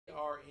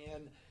are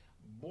in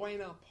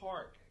Buena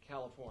Park,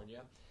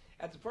 California,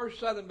 at the First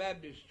Southern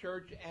Baptist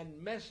Church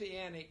and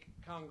Messianic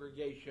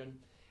Congregation,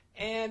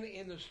 and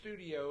in the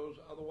studios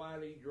of the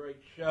Wiley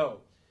Drake Show.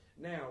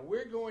 Now,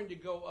 we're going to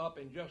go up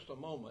in just a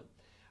moment.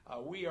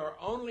 We are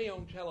only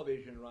on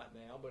television right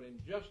now, but in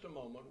just a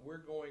moment, we're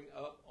going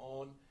up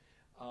on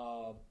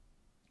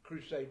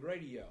Crusade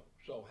Radio.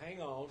 So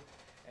hang on.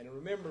 And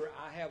remember,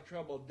 I have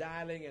trouble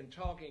dialing and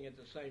talking at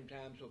the same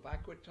time, so if I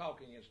quit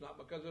talking, it's not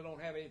because I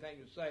don't have anything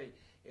to say,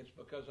 it's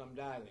because I'm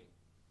dialing.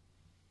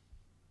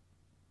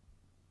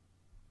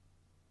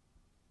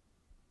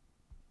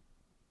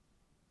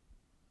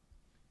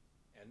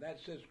 And that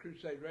says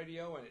Crusade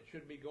Radio, and it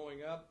should be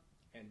going up.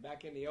 And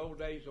back in the old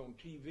days on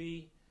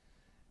TV,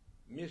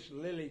 Miss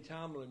Lily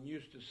Tomlin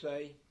used to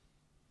say,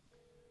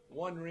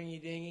 one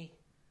ringy-dingy,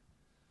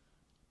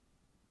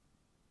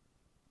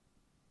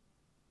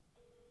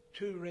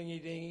 two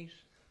ringy-dingies,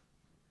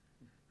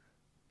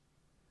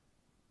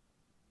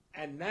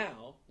 and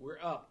now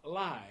we're up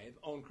live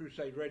on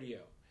Crusade Radio.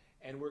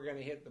 And we're going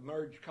to hit the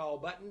merge call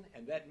button,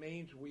 and that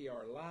means we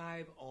are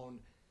live on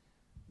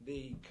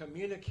the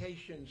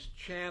communications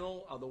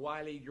channel of the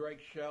Wiley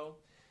Drake Show.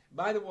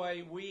 By the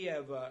way, we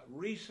have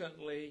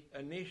recently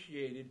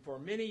initiated for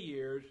many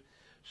years,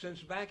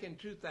 since back in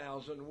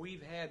 2000,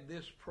 we've had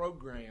this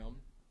program,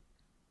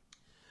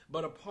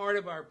 but a part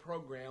of our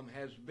program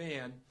has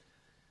been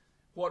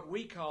what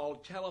we call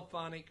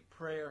telephonic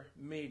prayer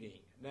meeting.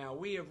 Now,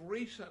 we have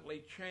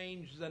recently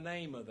changed the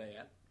name of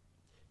that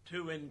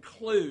to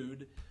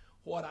include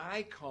what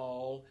I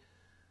call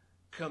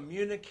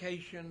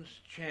communications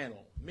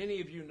channel.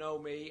 Many of you know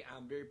me.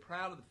 I'm very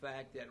proud of the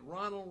fact that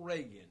Ronald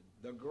Reagan,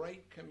 the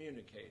great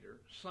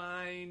communicator,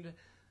 signed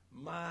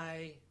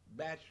my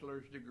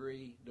bachelor's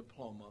degree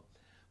diploma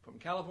from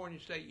California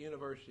State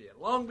University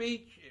at Long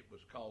Beach. It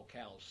was called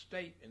Cal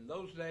State in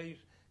those days,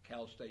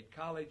 Cal State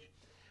College.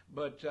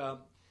 But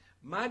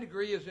my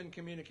degree is in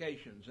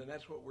communications, and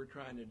that's what we're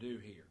trying to do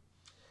here.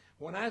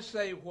 When I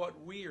say what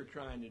we are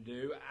trying to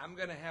do, I'm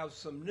going to have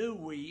some new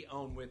we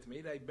on with me.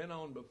 They've been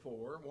on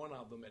before, one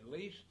of them at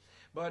least.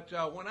 But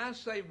when I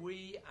say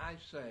we, I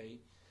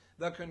say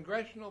the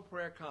Congressional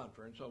Prayer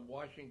Conference of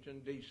Washington,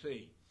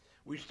 D.C.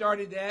 We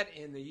started that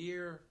in the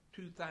year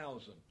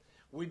 2000.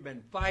 We've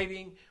been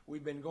fighting.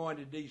 We've been going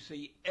to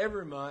D.C.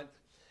 every month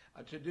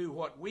to do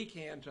what we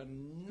can to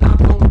knock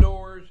on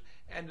doors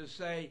and to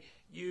say,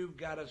 you've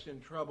got us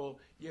in trouble,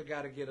 you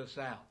got to get us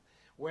out.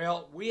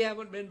 Well, we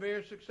haven't been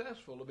very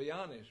successful, to be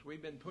honest.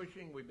 We've been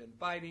pushing, we've been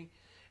fighting,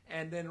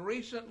 and then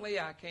recently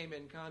I came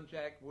in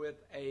contact with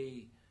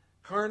a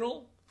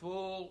colonel,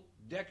 full,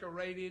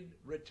 decorated,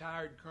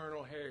 retired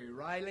Colonel Harry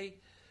Riley,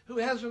 who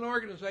has an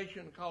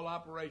organization called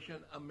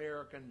Operation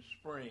American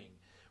Spring.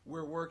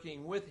 We're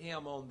working with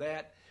him on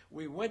that.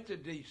 We went to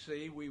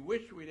D.C. We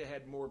wish we'd have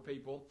had more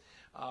people.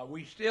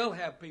 We still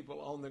have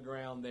people on the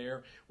ground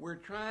there. We're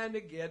trying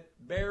to get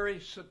Barry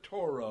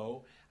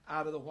Soetoro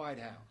out of the White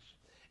House.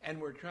 And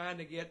we're trying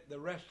to get the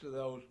rest of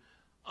those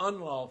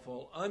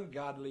unlawful,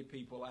 ungodly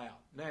people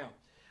out. Now,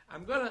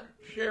 I'm going to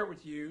share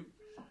with you,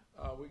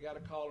 we got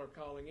a caller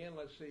calling in.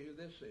 Let's see who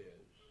this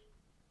is.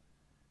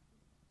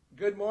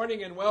 Good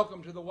morning and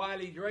welcome to the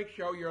Wiley Drake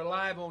Show. You're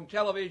live on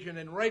television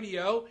and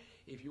radio.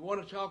 If you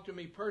want to talk to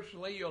me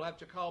personally, you'll have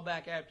to call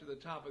back after the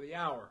top of the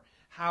hour.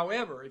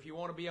 However, if you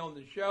want to be on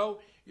the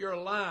show, you're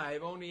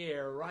live on the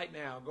air right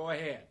now. Go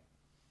ahead.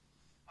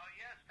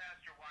 Yes,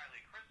 Pastor Wiley.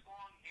 Chris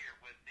Long here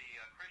with the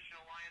Christian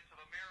Alliance of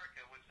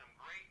America with some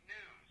great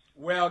news.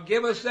 Well,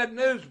 give us that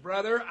news,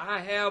 brother. I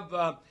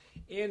have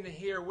in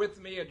here with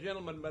me a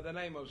gentleman by the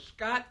name of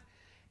Scott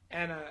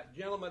and a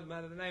gentleman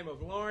by the name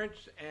of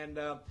Lawrence, and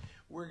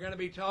we're going to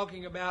be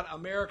talking about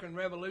American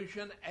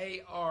Revolution,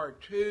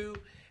 A.R.2,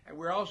 and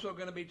we're also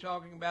going to be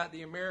talking about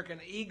the American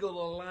Eagle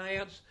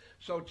Alliance.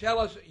 So tell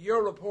us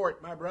your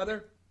report, my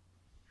brother.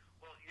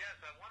 Well, yes,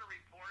 I want to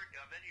report.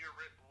 Many of your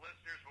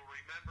listeners will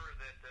remember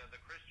that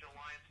the Christian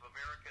Alliance of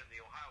America and the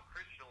Ohio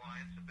Christian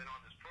Alliance have been on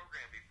this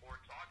program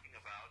before talking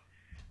about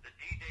the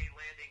D-Day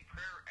Landing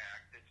Prayer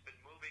Act that's been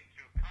moving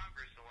through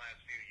Congress in the last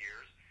few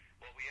years.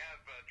 Well, we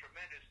have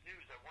tremendous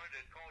news. I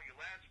wanted to call you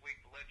last week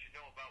to let you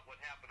know about what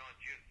happened on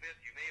June 5th.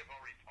 You may have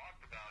already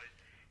talked about it,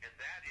 and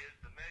that is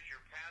the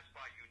measure passed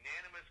by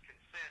unanimous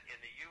consent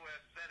in the U.S.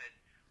 Senate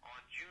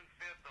on June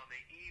 5th on the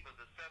eve of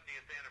the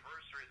 70th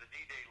anniversary of the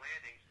D-Day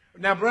landings.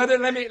 Now,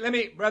 brother, let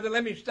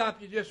me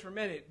stop you just for a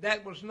minute.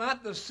 That was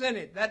not the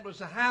Senate. That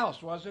was the House,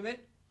 wasn't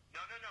it?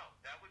 No.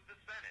 That was the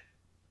Senate.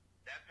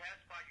 That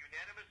passed by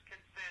unanimous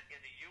consent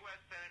in the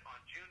U.S. Senate on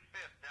June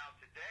 5th. Now,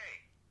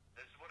 today,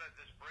 this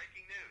is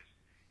breaking news.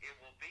 It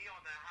will be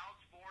on the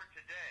House floor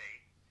today,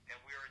 and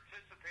we are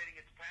anticipating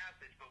its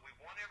passage, but we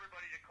want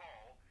everybody to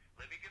call.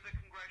 Let me give the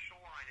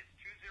congressional line. It's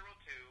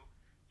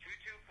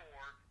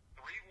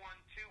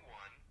 202-224-3121.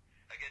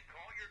 Again,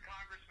 call your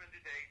congressman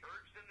today.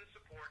 Urge them to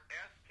support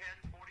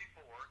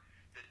S-1044,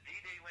 the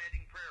D-Day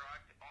Landing Prayer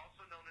Act,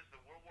 also known as the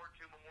World War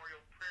II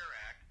Memorial Prayer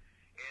Act,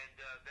 and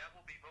that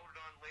will be voted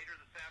on later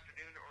this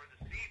afternoon or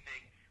this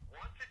evening.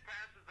 Once it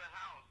passes the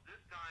House,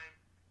 this time,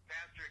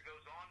 Pastor, it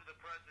goes on to the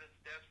President's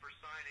desk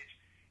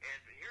And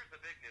here's the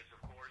big news,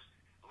 of course.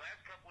 The last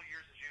couple of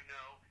years, as you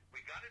know,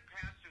 we got it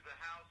passed through the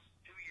House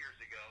 2 years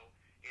ago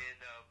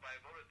by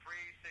a vote of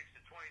 3-6 to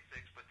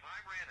 26, but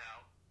time ran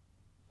out.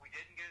 We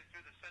didn't get it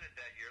through the Senate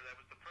that year. That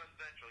was the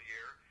presidential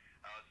year.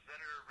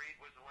 Senator Reid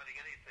wasn't letting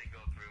anything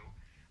go through.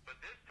 But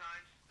this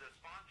time, the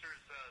sponsors,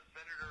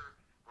 Senator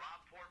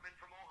Rob Portman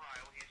from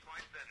Ohio, he's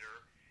my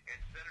senator, and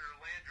Senator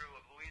Landrieu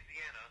of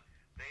Louisiana,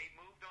 they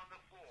moved on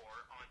the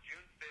floor on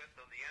June 5th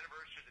on the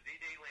anniversary of the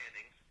D-Day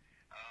landings,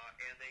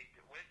 and they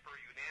went for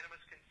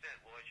unanimous consent.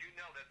 Well, as you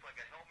know, that's like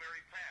a Hail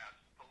Mary pass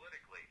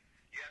politically.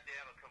 You have to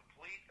have a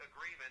complete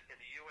agreement in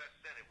the U.S.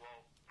 Senate.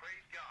 Well,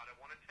 praise God, I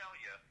want to tell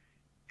you,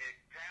 it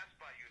passed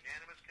by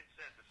unanimous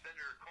consent. The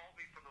senator called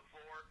me from the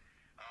floor.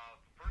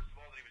 First of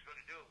all, that he was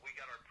going to do it. We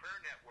got our prayer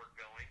network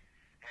going,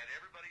 had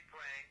everybody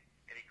praying,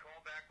 and he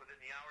called back within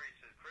the hour. He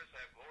said, Chris,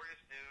 I have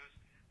glorious news.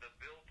 The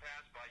bill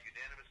passed by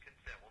unanimous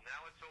consent. Well,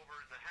 now it's over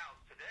in the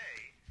House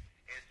today,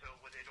 and so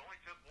it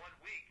only took 1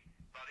 week,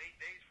 about 8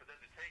 days for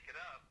them to take it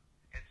up,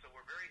 and so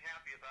we're very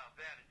happy about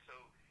that. And so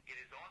it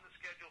is on the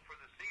schedule for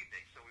this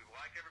evening. So we would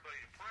like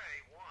everybody to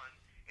pray, one,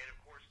 and of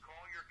course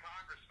call your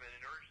congressman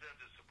and urge them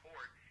to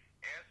support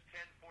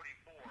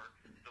S-1044,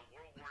 the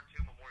World War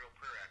II Memorial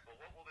Prayer Act. Well,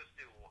 what will this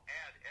do? We'll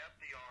add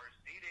FDR's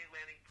D-Day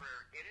landing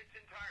prayer in its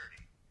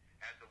entirety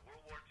at the World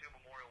War II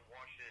Memorial in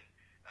Washington,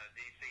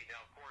 D.C.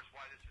 Now, of course,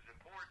 why this is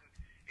important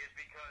is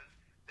because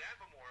that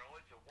memorial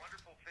is a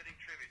wonderful, fitting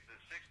tribute to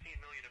the 16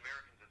 million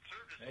Americans that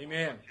served in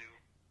Amen. World War II,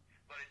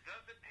 but it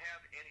doesn't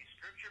have any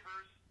scripture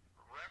verse,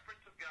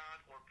 reference of God,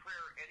 or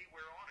prayer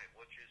anywhere on it,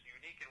 which is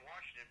unique in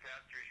Washington,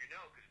 Pastor, as you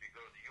know, because if you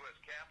go to the U.S.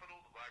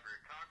 Capitol, the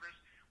Library of Congress,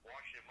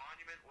 Washington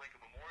Monument,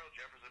 Lincoln Memorial,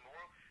 Jefferson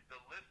Memorial, the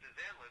list is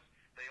endless.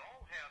 They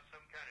all have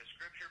some kind of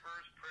scripture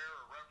verse, prayer,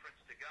 or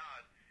reference to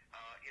God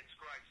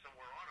inscribed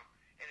somewhere on them.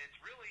 And it's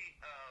really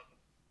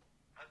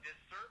a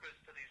disservice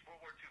to these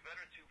World War II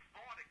veterans who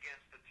fought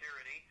against the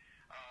tyranny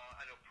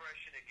and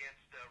oppression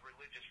against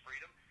religious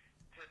freedom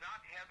to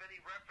not have any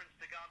reference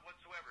to God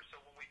whatsoever.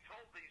 So when we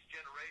told these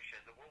generation,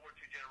 the World War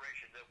II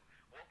generation, that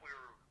what we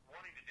were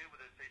wanting to do with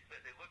this,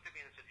 they looked at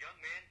me and said, young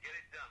man, get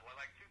it done. Well,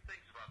 I like two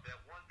things about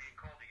that. One, being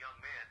called a young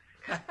man,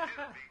 and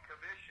two, being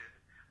commissioned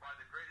by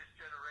the greatest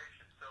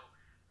generation. So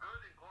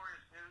good and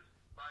glorious news.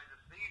 By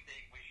this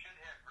evening, we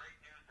should have great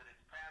news that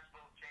it's passed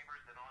both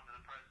chambers and on to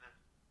the president.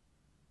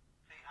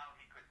 See how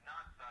he could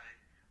not sign it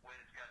when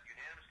it's got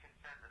unanimous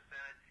consent in the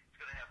Senate.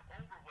 It's going to have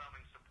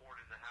overwhelming support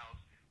in the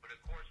House. But, of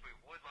course, we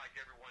would like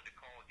everyone to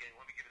call again.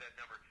 Let me give you that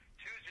number,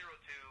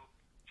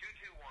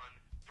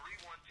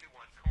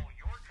 202-221-3121. Call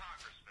your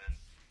congressman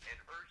and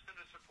urge them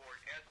to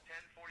support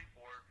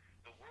S-1044,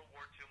 the World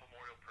War II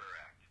Memorial Prayer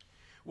Act.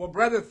 Well,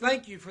 brother,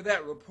 thank you for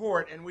that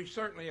report, and we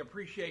certainly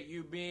appreciate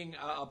you being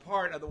a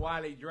part of the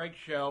Wiley Drake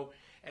Show,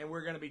 and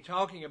we're going to be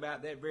talking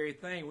about that very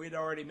thing. We'd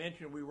already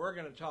mentioned we were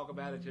going to talk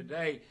about it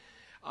today.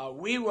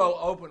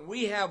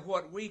 We have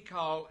what we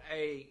call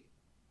a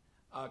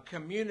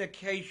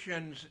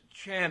communications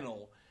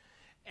channel,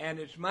 and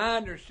it's my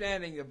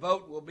understanding the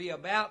vote will be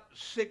about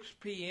 6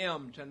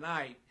 p.m.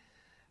 tonight,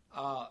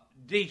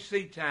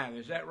 D.C. time.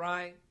 Is that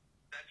right?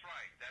 That's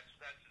right. That's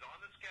on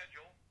the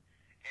schedule,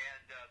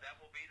 and that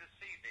will be this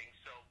evening.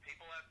 So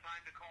people have time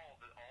to call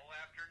all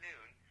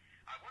afternoon.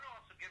 I want to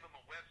also give them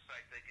a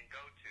website they can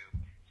go to,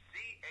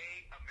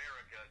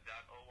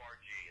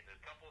 caamerica.org. And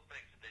there's a couple of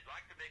things. If they'd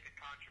like to make a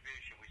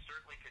contribution, we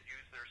certainly could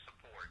use their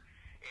support.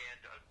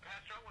 And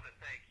Pastor, I want to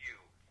thank you.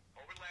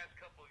 Over the last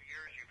couple of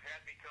years, you've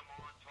had me come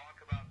on,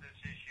 talk about this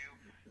issue.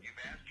 You've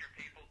asked your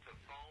people to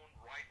phone,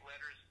 write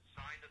letters,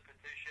 sign the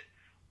petition.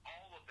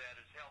 All of that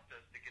has helped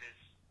us to get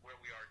us where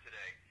we are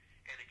today.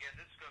 And again,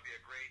 this is going to be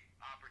a great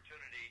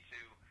opportunity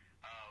to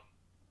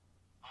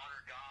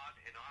honor God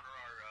and honor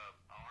our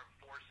armed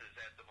forces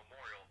at the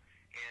memorial.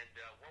 And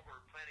what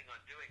we're planning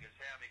on doing is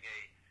having a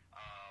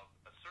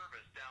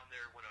service down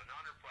there when an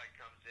honor flight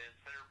comes in.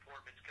 Senator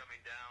Portman's coming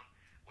down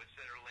with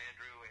Senator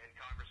Landrieu and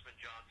Congressman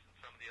Johnson,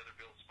 some of the other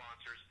bill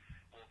sponsors.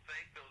 We'll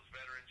thank those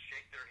veterans,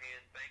 shake their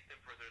hand, thank them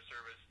for their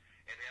service,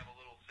 and have a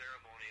little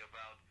ceremony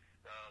about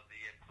the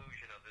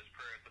inclusion of this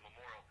prayer at the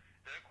memorial.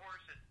 Then, of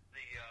course, the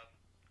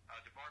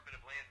Department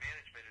of Land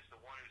Management is the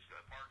one who's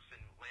Parks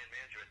and Land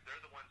Management. They're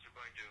the ones who are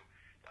going to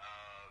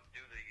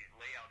do the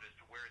layout as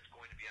to where it's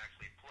going to be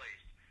actually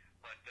placed.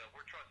 But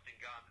we're trusting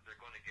God that they're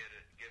going to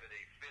give it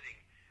a fitting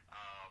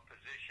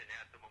position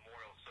at the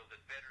memorial so that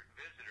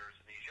visitors,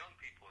 and these young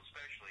people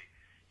especially,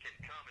 can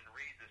come and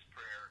read this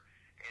prayer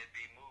and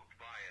be moved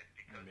by it,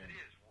 because Amen. It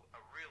is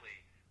a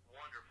really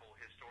wonderful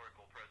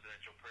historical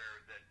presidential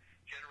prayer that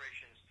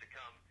generations to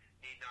come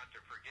need not to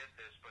forget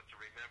this, but to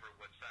remember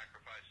what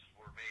sacrifices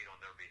were made on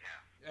their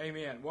behalf.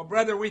 Amen. Well,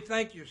 brother, we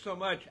thank you so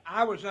much.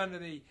 I was under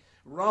the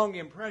wrong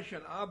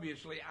impression,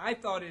 obviously. I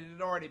thought it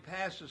had already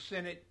passed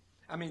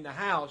the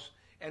House,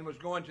 and was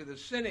going to the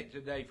Senate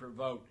today for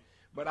vote.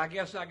 But I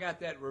guess I got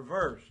that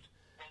reversed.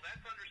 Well,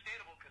 that's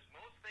understandable, because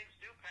most things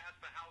do pass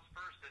the House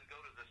first and go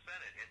to the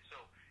Senate. And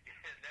so,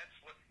 and that's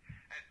what,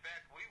 in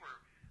fact, we were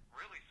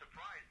really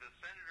surprised. The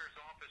senator's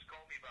office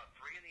called me about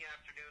 3 in the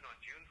afternoon on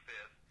June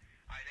 5th.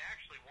 I'd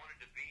actually wanted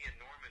to be in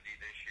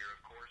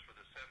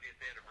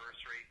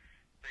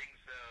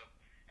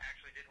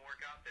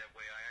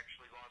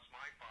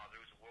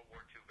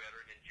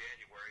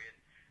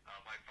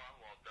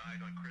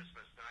died on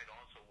Christmas night,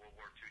 also World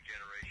War II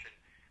generation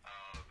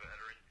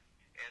veteran.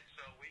 And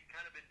so we've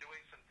kind of been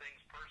doing some things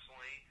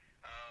personally,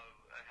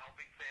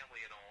 helping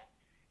family and all.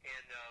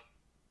 And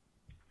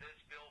this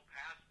bill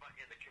passed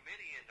in the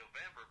committee in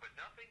November, but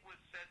nothing was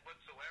said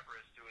whatsoever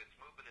as to its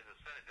movement in the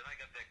Senate. Then I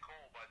got that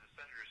call by the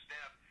senator's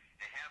staff,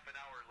 and half an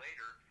hour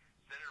later,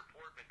 Senator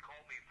Portman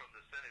called me from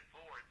the Senate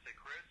floor and said,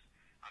 Chris,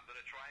 I'm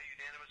going to try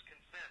unanimous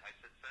consent. I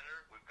said,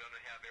 Senator, we're going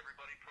to have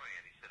everybody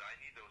praying. He said, I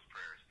need those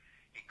prayers.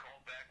 He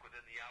called back within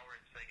the hour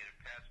and saying it had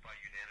passed by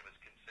unanimous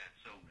consent.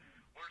 So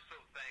we're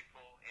so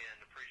thankful and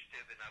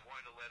appreciative, and I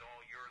wanted to let all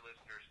your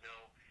listeners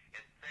know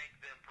and thank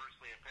them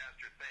personally. And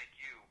Pastor, thank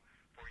you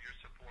for your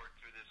support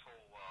through this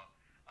whole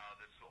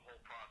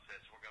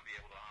process. We're going to be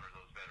able to honor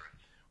those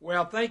veterans.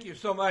 Well, thank you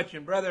so much.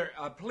 And, brother,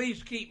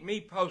 please keep me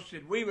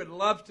posted. We would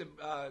love to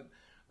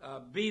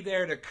be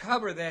there to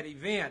cover that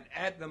event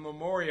at the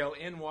memorial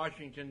in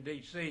Washington,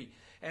 D.C.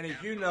 And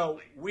as you know,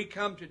 we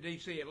come to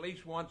D.C. at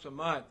least once a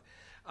month.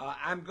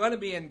 I'm going to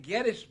be in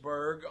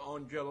Gettysburg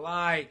on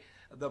July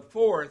the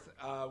 4th.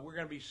 We're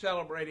going to be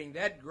celebrating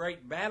that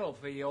great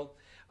battlefield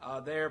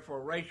there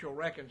for racial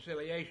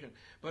reconciliation.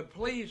 But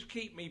please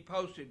keep me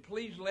posted.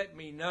 Please let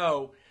me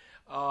know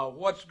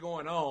what's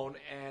going on.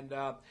 And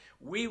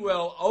we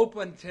will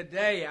open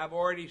today. I've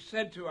already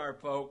said to our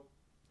folk,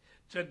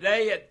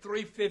 today at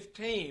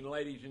 3:15,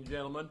 ladies and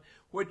gentlemen,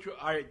 which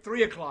are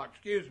 3 o'clock,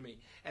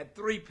 at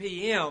 3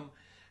 p.m.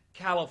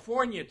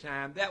 California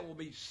time. That will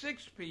be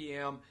 6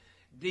 p.m.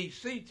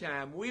 D.C.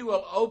 time. We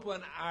will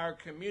open our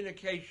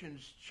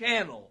communications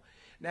channel.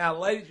 Now,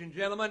 ladies and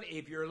gentlemen,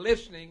 if you're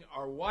listening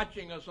or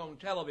watching us on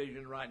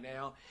television right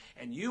now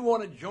and you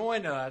want to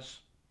join us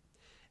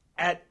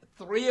at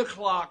 3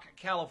 o'clock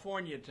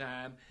California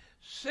time,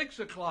 6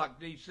 o'clock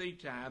D.C.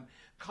 time,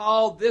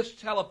 call this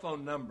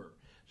telephone number,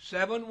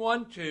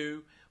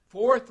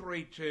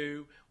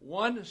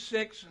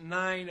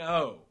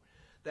 712-432-1690.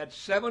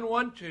 That's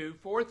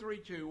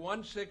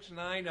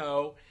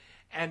 712-432-1690,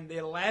 and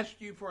they'll ask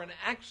you for an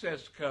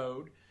access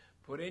code.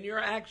 Put in your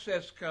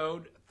access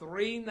code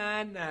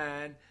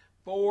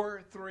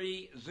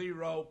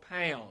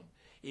 399-430-pound.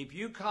 If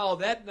you call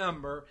that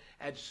number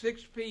at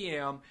 6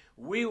 p.m.,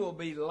 we will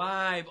be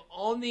live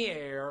on the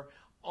air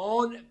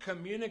on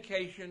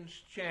Communications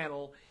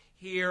Channel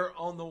here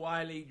on the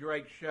Wiley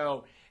Drake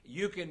Show.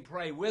 You can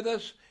pray with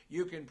us,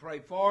 you can pray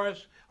for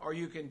us, or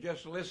you can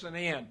just listen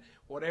in,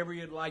 whatever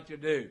you'd like to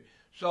do.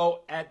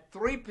 So at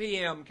 3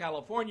 p.m.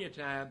 California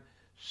time,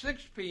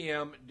 6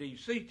 p.m.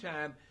 D.C.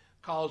 time,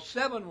 call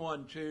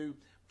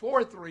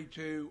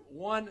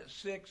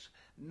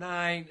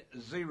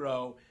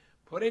 712-432-1690.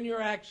 Put in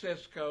your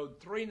access code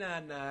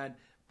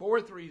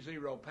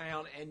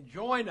 399-430-pound and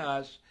join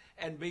us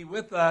and be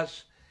with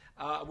us.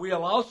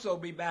 We'll also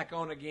be back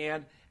on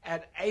again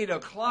at 8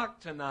 o'clock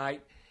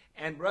tonight.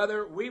 And,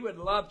 brother, we would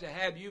love to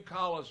have you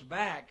call us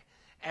back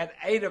at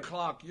 8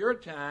 o'clock your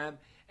time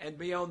and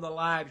be on the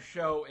live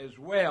show as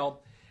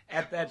well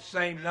at that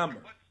same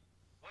number.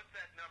 What's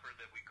that number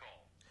that we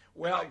call?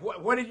 Well,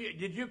 what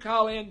did you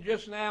call in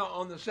just now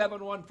on the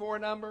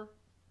 714 number?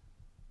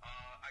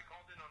 I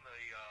called in on the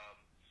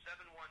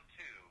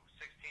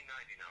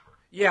 712-1690 number.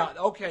 Yeah,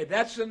 okay,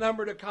 that's the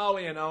number to call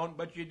in on,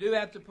 but you do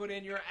have to put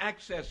in your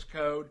access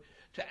code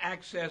to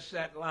access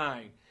that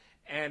line.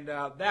 And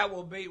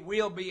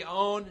we'll be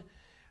on,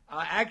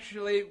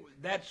 actually,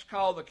 that's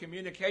called the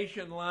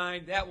communication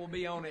line. That will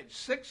be on at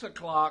 6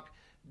 o'clock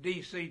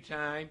D.C.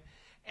 time,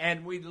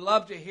 and we'd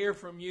love to hear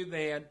from you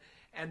then.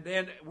 And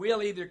then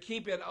we'll either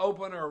keep it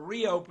open or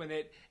reopen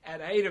it at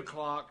 8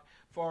 o'clock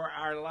for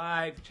our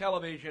live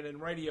television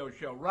and radio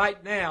show.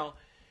 Right now,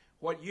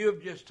 what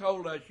you've just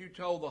told us, you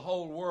told the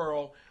whole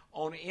world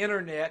on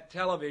internet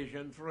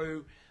television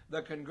through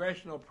the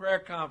Congressional Prayer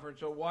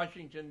Conference of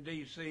Washington,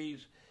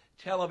 D.C.'s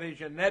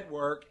television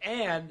network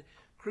and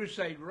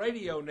Crusade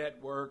Radio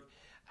Network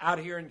out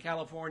here in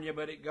California,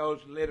 but it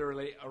goes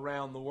literally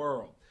around the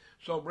world.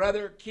 So,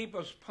 brother, keep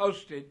us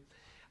posted.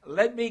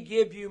 Let me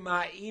give you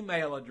my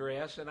email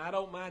address, and I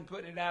don't mind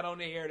putting it out on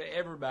the air to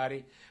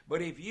everybody,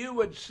 but if you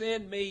would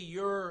send me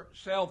your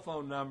cell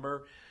phone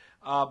number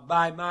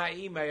by my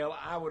email,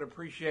 I would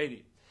appreciate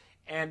it.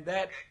 And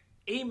that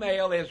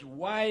email is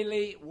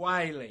Wiley,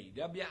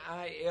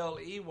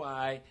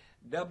 W-I-L-E-Y,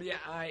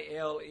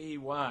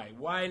 W-I-L-E-Y,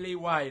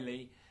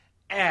 Wiley,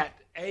 at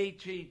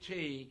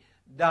ATT.net.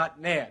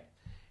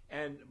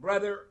 And,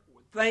 brother,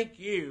 thank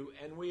you,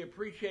 and we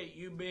appreciate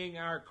you being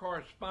our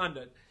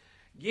correspondent.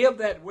 Give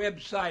that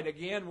website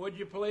again, would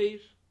you please?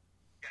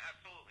 Yeah,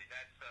 absolutely.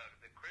 That's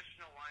the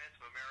Christian Alliance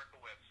of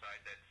America website.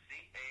 That's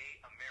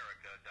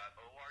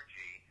CAAmerica.org.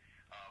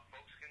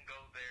 Folks can go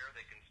there.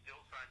 They can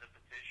still sign the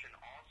petition.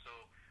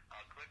 Also,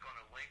 click on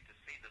a link to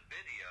see the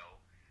video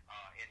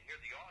and hear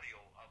the audio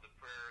of the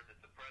prayer that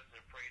the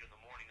President prayed in the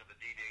morning of the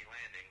D-Day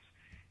landings,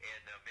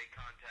 and may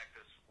contact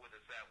us with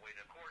us that way.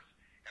 And, of course,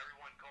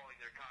 everyone calling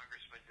their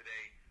congressman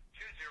today,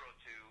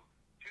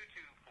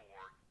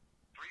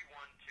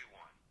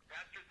 202-224-3121.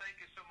 Pastor, thank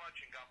you so much,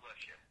 and God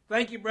bless you.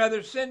 Thank you,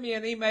 brother. Send me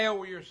an email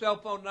with your cell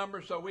phone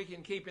number so we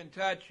can keep in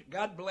touch.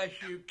 God bless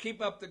you.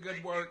 Keep up the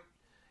good work,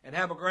 and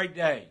have a great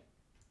day.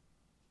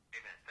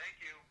 Amen. Thank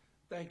you.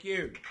 Thank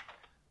you.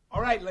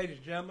 All right, ladies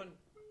and gentlemen.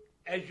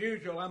 As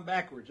usual, I'm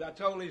backwards. I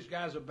told these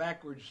guys a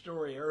backwards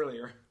story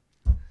earlier.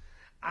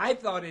 I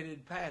thought it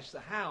had passed the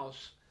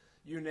House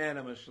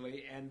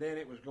unanimously, and then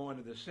it was going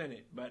to the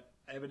Senate. But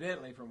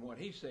evidently, from what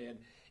he said,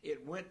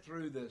 it went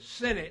through the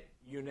Senate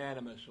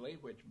unanimously,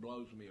 which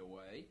blows me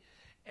away.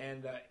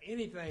 And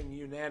anything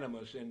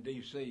unanimous in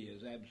D.C.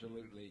 is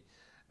absolutely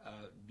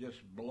just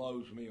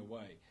blows me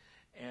away.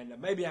 And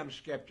maybe I'm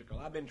skeptical.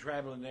 I've been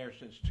traveling there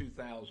since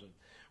 2000.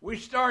 We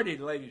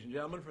started, ladies and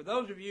gentlemen, for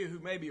those of you who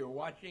maybe are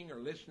watching or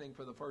listening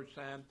for the first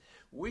time,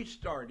 we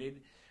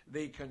started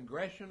the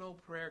Congressional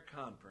Prayer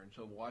Conference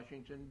of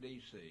Washington,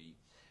 D.C.,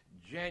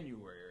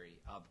 January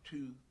of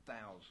 2000.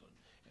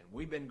 And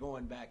we've been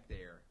going back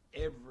there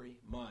every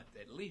month,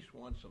 at least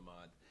once a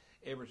month,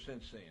 ever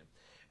since then.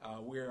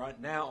 We're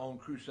now on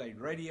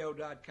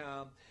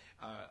CrusadeRadio.com.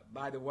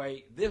 By the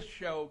way, this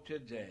show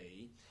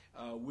today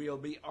will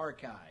be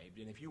archived,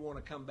 and if you want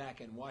to come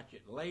back and watch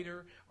it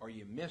later or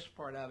you missed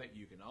part of it,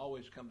 you can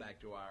always come back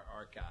to our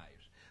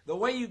archives. The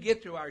way you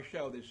get to our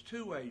show, there's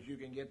two ways you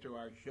can get to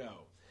our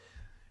show.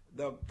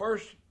 The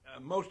first,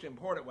 most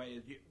important way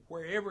is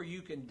wherever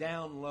you can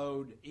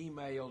download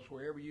emails,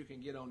 wherever you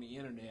can get on the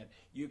internet,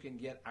 you can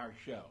get our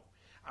show.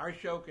 Our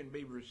show can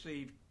be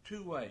received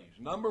two ways.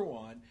 Number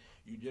one,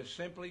 you just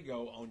simply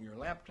go on your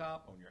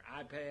laptop, on your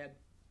iPad,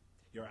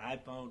 your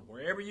iPhone,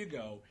 wherever you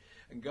go,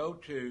 and go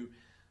to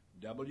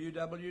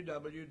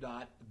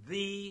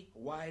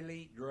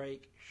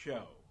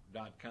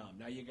www.thewileyDrakeShow.com.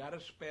 Now, you got to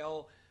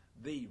spell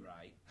the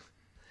right.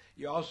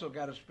 You also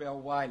got to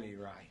spell Wiley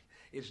right.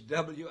 It's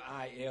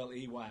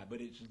W-I-L-E-Y,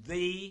 but it's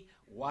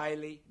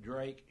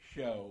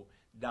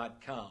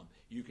thewileyDrakeShow.com.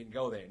 You can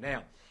go there.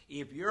 Now,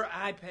 if your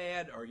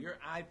iPad or your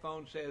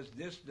iPhone says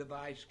this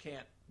device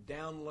can't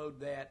download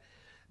that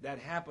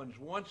happens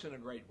once in a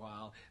great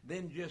while,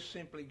 then just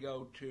simply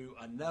go to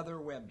another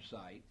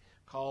website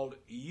called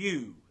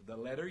the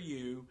letter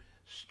U,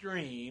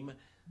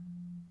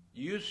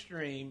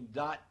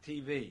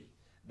 Ustream.tv.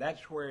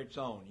 That's where it's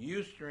on,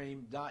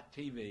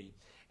 Ustream.tv.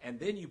 And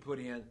then you put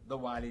in The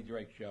Wiley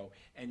Drake Show,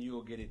 and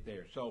you'll get it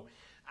there. So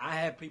I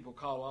have people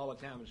call all the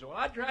time and say, well,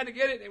 I tried to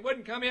get it. It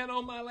wouldn't come in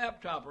on my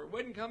laptop, or it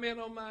wouldn't come in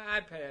on my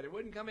iPad. It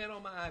wouldn't come in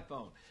on my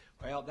iPhone.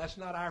 Well, that's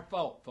not our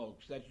fault,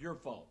 folks. That's your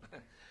fault.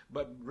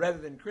 But rather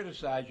than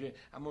criticize you,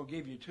 I'm going to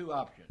give you two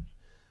options.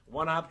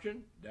 One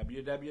option,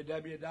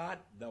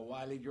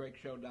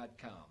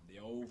 www.thewileyDrakeShow.com, the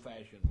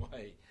old-fashioned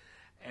way.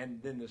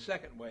 And then the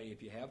second way,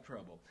 if you have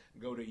trouble,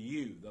 go to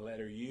the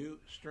letter U,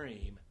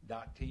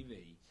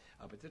 Stream.tv.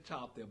 Up at the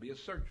top, there'll be a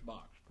search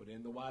box. Put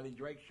in The Wiley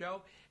Drake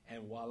Show,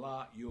 and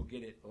voila, you'll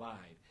get it live.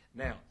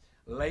 Now,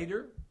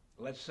 later,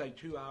 let's say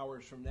 2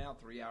 hours from now,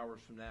 3 hours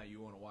from now,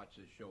 you want to watch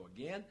this show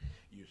again,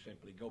 you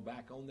simply go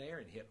back on there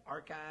and hit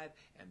archive,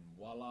 and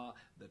voila,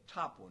 the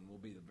top one will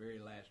be the very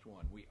last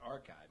one. We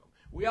archive them.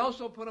 We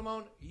also put them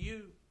on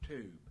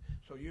YouTube,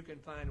 so you can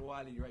find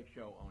Wiley Drake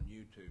Show on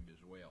YouTube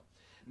as well.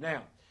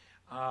 Now,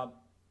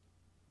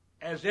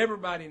 as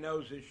everybody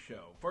knows this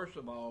show, first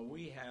of all,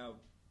 we have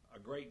a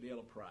great deal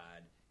of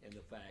pride in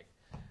the fact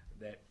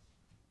that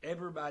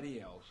everybody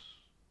else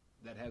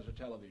that has a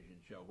television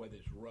show, whether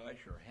it's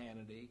Rush or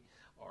Hannity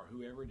or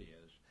whoever it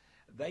is,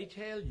 they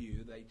tell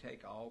you they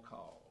take all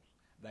calls.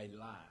 They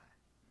lie.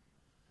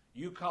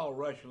 You call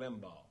Rush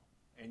Limbaugh,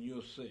 and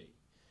you'll see.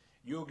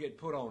 You'll get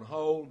put on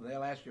hold.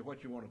 They'll ask you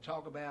what you want to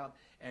talk about,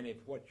 and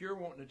if what you're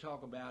wanting to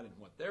talk about and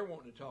what they're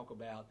wanting to talk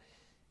about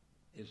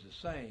is the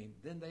same,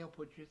 then they'll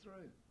put you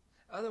through.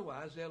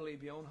 Otherwise, they'll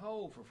leave you on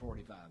hold for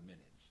 45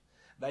 minutes.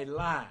 They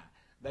lie.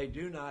 They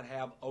do not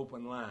have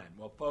open line.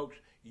 Well, folks,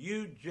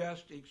 you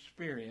just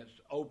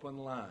experienced open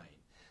line.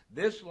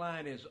 This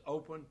line is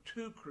open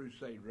to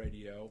Crusade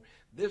Radio.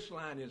 This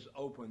line is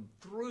open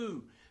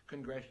through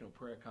Congressional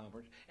Prayer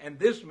Conference. And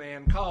this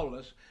man called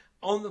us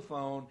on the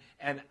phone,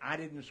 and I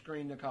didn't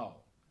screen the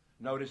call.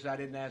 Notice I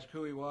didn't ask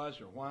who he was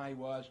or why he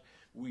was.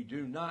 We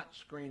do not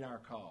screen our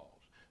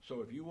calls. So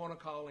if you want to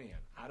call in,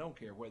 I don't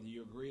care whether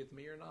you agree with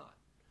me or not.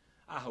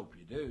 I hope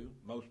you do.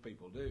 Most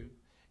people do.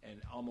 And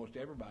almost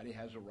everybody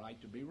has a right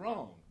to be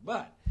wrong.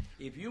 But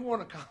if you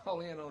want to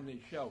call in on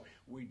this show,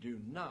 we do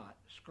not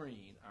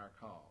screen our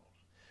calls.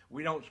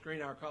 We don't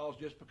screen our calls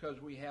just because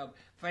we have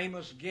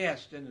famous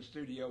guests in the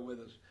studio with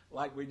us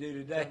like we do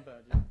today.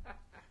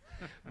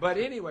 But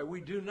anyway, we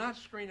do not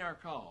screen our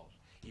calls.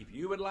 If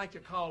you would like to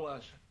call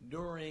us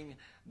during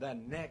the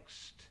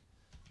next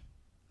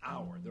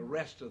hour, the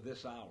rest of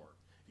this hour,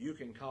 you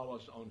can call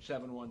us on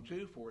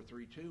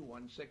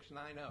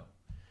 712-432-1690.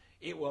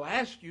 It will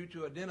ask you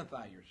to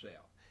identify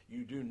yourself.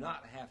 You do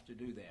not have to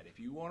do that. If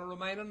you want to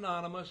remain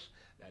anonymous,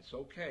 that's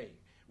okay.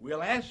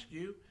 We'll ask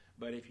you,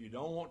 but if you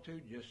don't want to,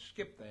 just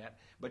skip that.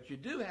 But you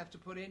do have to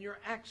put in your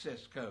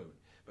access code,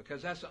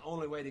 because that's the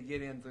only way to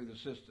get in through the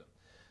system.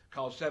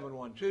 Call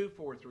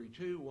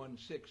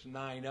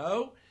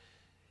 712-432-1690.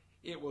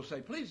 It will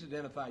say, please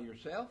identify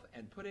yourself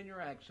and put in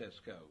your access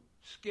code.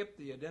 skip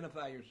the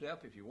identify yourself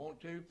if you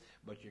want to,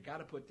 but you got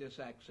to put this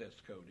access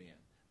code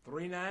in,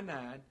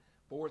 399-430-POUND.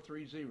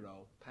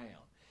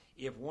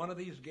 If one of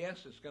these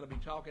guests that's going to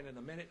be talking in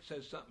a minute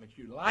says something that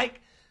you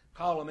like,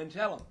 call them and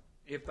tell them.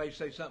 If they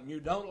say something you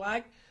don't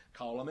like,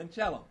 call them and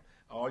tell them.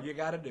 All you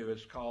got to do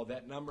is call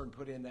that number and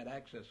put in that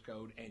access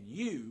code, and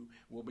you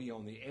will be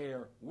on the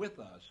air with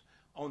us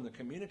on the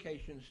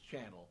communications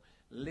channel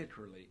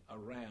literally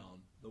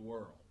around the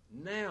world.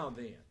 Now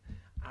then,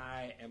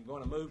 I am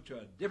going to move to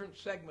a different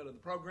segment of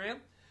the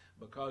program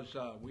because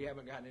we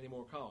haven't gotten any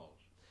more calls.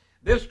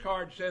 This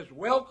card says,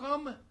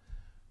 welcome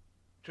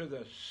to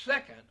the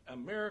Second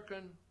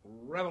American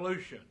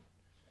Revolution,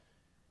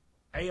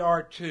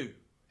 A.R.2.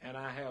 And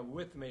I have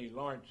with me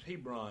Lawrence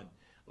Hebron.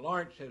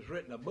 Lawrence has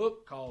written a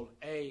book called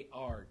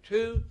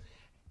A.R.2,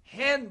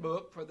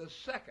 Handbook for the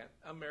Second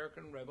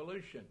American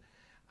Revolution.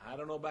 I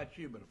don't know about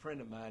you, but a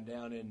friend of mine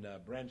down in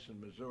Branson,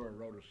 Missouri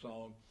wrote a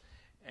song,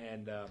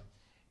 and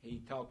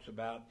he talks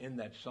about, in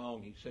that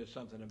song, he says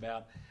something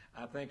about,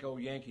 I think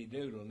old Yankee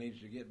Doodle needs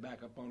to get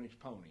back up on his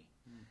pony.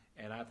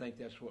 And I think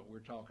that's what we're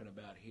talking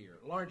about here.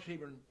 Lawrence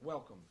Hebron,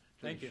 welcome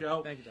to the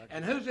show. Thank you, Doctor.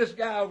 And who's this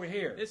guy over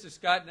here? This is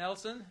Scott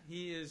Nelson.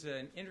 He is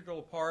an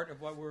integral part of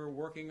what we're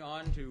working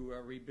on to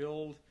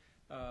rebuild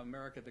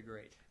America the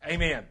Great.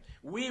 Amen.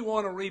 We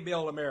want to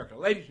rebuild America.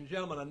 Ladies and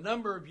gentlemen, a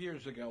number of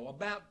years ago,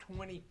 about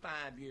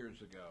 25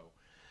 years ago,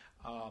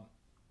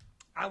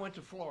 I went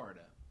to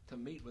Florida to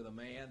meet with a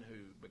man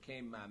who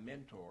became my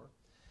mentor,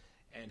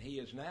 and he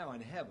is now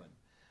in heaven.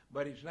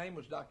 But his name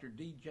was Dr.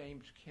 D.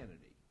 James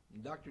Kennedy.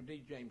 And Dr.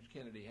 D. James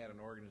Kennedy had an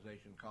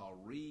organization called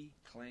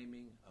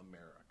Reclaiming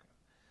America.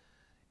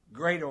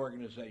 Great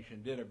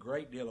organization, did a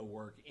great deal of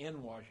work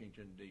in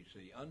Washington,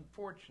 D.C.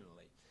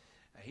 Unfortunately,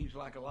 he's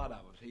like a lot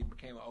of us. He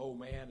became an old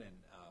man and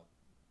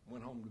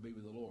went home to be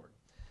with the Lord.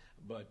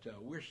 But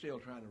we're still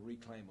trying to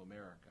reclaim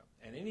America.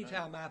 And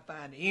anytime I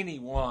find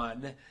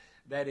anyone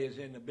that is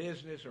in the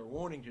business or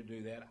wanting to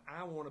do that,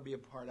 I want to be a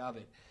part of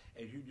it.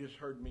 As you just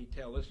heard me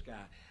tell this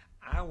guy,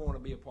 I want to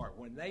be a part.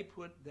 When they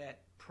put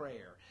that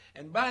prayer,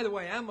 and by the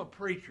way, I'm a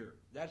preacher.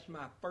 That's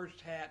my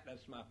first hat.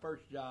 That's my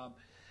first job.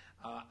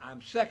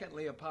 I'm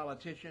secondly a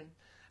politician.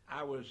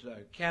 I was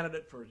a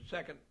candidate for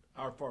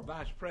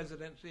vice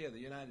presidency of the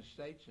United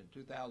States in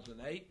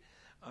 2008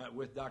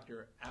 with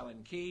Dr.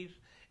 Alan Keyes,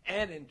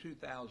 and in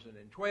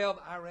 2012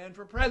 I ran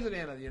for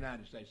president of the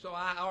United States. So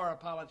I are a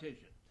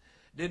politician.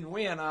 Didn't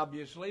win,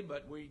 obviously,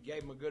 but we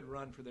gave them a good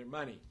run for their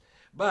money.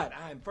 But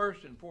I'm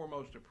first and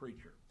foremost a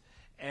preacher.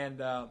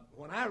 And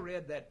when I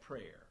read that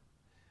prayer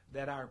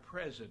that our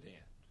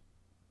president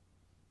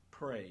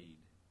prayed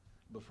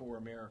before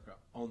America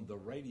on the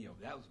radio,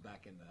 that was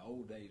back in the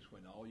old days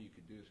when all you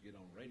could do is get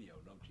on radio,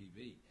 no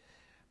TV.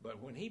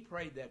 But when he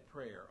prayed that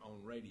prayer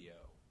on radio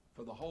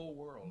for the whole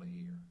world to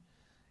hear,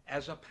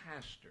 as a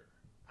pastor,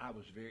 I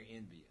was very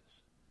envious.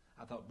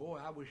 I thought, boy,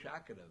 I wish I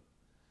could have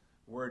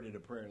worded a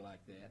prayer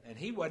like that. And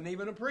he wasn't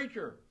even a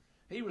preacher.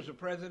 He was the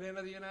president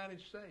of the United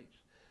States.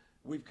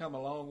 We've come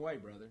a long way,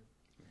 brother.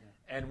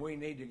 And we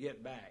need to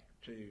get back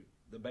to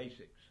the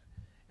basics.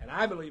 And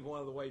I believe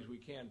one of the ways we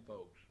can,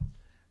 folks,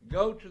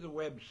 go to the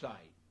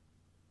website.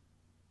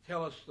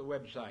 Tell us the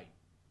website,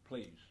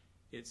 please.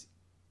 It's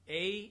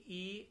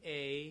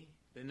AEA,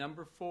 the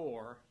number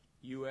 4,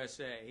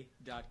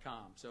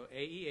 USA.com. So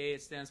AEA,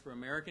 it stands for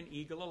American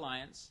Eagle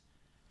Alliance.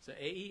 So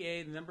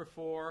AEA, the number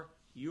 4,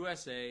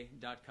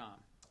 USA.com.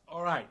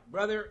 All right,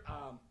 brother,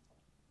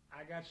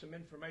 I got some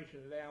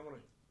information today.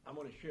 I'm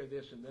going to share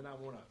this, and then I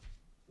want to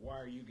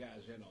wire you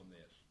guys in on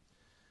this.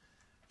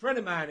 A friend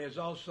of mine is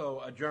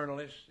also a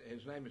journalist.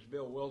 His name is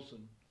Bill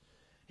Wilson.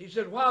 He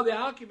said, while the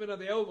occupant of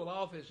the Oval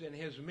Office and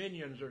his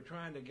minions are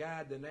trying to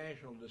guide the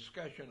national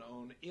discussion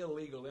on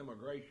illegal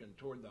immigration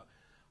toward the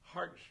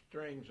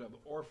heartstrings of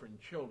orphan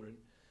children,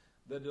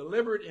 the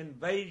deliberate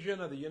invasion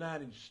of the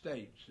United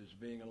States is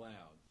being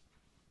allowed.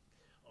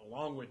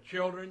 Along with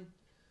children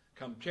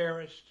come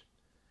terrorists,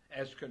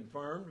 as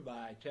confirmed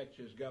by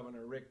Texas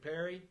Governor Rick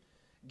Perry,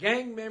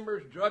 gang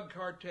members, drug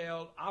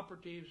cartel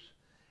operatives,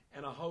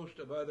 and a host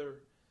of other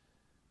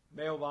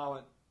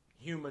malevolent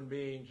human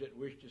beings that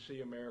wish to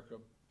see America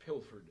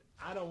pilfered.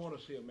 I don't want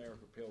to see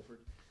America pilfered.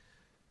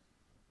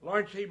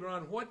 Lawrence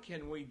Hebron, what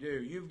can we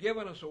do? You've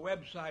given us a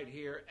website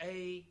here,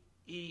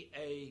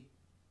 AEA,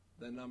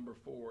 the number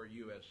 4,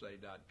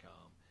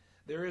 USA.com.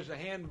 There is a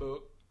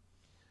handbook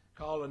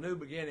called A New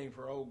Beginning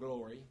for Old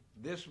Glory.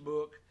 This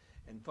book,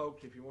 and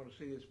folks, if you want to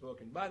see this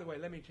book, and by the way,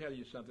 let me tell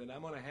you something.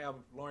 I'm going to have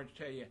Lawrence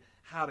tell you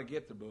how to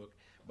get the book,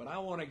 but I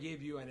want to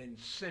give you an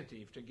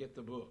incentive to get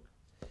the book.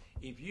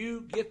 If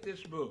you get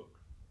this book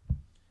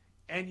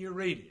and you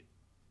read it,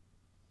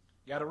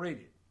 you got to read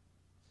it.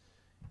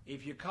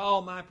 If you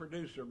call my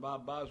producer,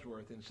 Bob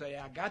Bosworth, and say,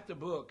 I got the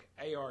book,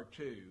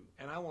 A.R.2,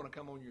 and I want to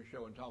come on your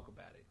show and talk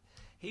about it.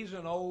 He's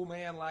an old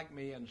man like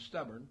me and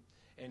stubborn,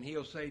 and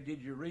he'll say,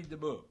 did you read the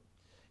book?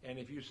 And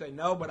if you say,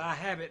 no, but I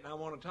have it and I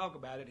want to talk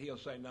about it, he'll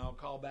say, no,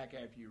 call back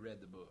after you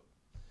read the book.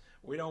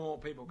 We don't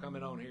want people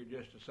coming on here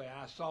just to say,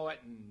 I saw it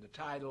in the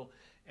title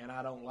and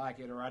I don't like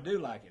it, or I do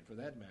like it for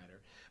that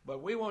matter.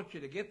 But we want you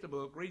to get the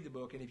book, read the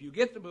book, and if you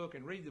get the book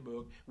and read the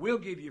book, we'll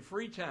give you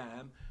free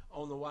time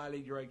on the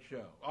Wiley Drake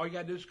Show. All you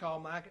got to do is call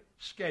my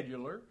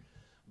scheduler,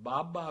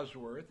 Bob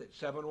Bosworth, at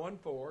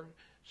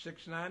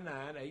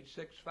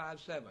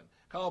 714-699-8657.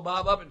 Call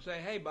Bob up and say,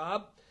 hey,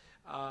 Bob,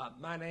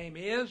 my name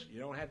is, you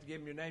don't have to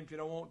give him your name if you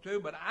don't want to,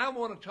 but I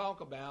want to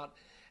talk about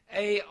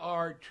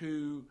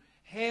A.R.2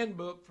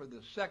 Handbook for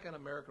the Second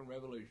American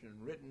Revolution,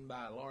 written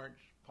by Lawrence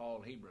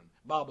Paul Hebron.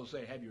 Bob will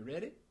say, have you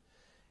read it?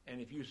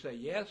 And if you say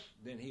yes,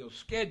 then he'll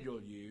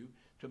schedule you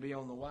to be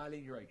on the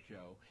Wiley Drake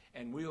Show,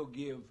 and we'll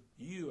give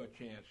you a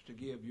chance to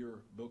give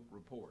your book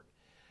report.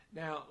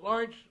 Now,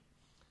 Lawrence,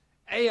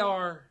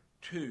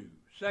 A.R.2,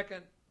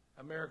 Second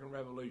American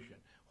Revolution.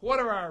 What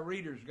are our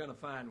readers going to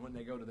find when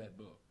they go to that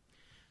book?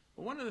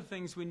 Well, one of the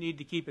things we need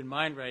to keep in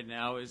mind right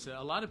now is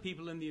a lot of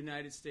people in the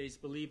United States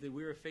believe that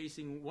we are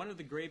facing one of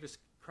the gravest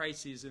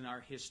crises in our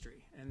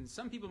history. And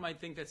some people might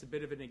think that's a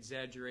bit of an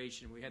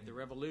exaggeration. We had the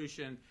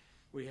Revolution,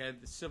 we had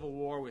the Civil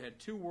War, we had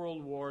 2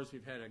 world wars,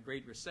 we've had a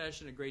Great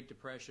Recession, a Great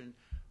Depression.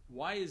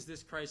 Why is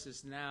this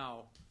crisis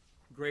now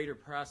greater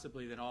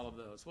possibly than all of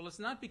those? Well, it's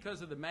not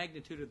because of the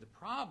magnitude of the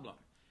problem.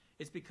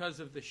 It's because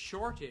of the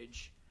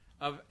shortage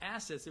of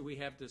assets that we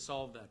have to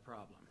solve that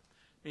problem.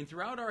 I mean,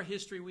 throughout our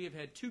history, we have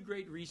had 2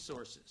 great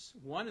resources.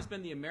 One has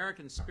been the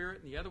American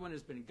spirit, and the other one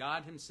has been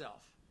God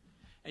himself.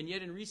 And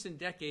yet in recent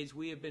decades,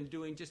 we have been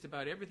doing just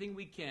about everything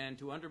we can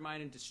to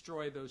undermine and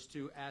destroy those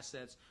 2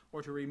 assets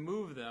or to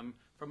remove them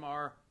from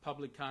our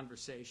public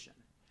conversation.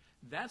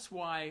 That's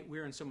why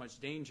we're in so much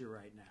danger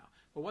right now.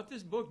 But what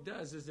this book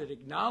does is it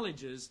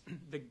acknowledges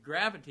the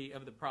gravity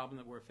of the problem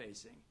that we're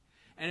facing.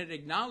 And it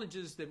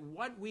acknowledges that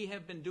what we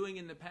have been doing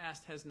in the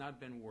past has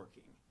not been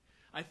working.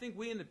 I think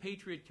we in the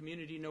Patriot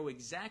community know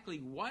exactly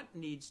what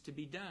needs to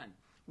be done.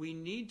 We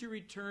need to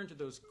return to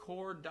those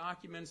core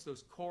documents,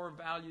 those core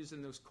values,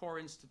 and those core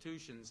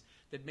institutions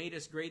that made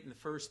us great in the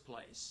first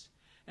place.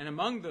 And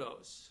among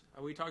those,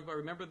 we talk about,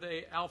 remember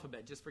the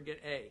alphabet, just forget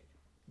A.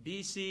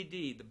 B, C,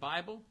 D, the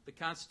Bible, the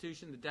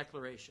Constitution, the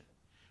Declaration.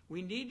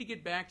 We need to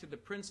get back to the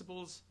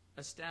principles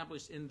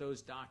established in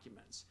those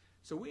documents.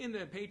 So we in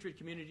the Patriot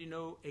community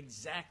know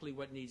exactly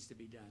what needs to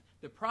be done.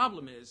 The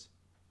problem is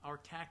our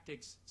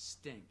tactics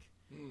stink.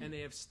 And they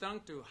have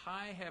stunk to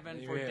high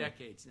heaven for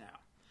decades now.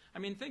 I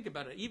mean, think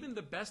about it. Even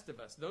the best of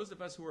us, those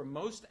of us who are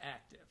most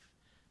active,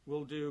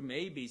 will do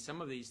maybe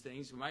some of these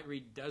things. We might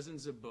read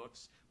dozens of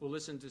books. We'll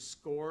listen to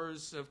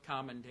scores of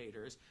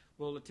commentators.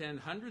 We'll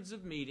attend hundreds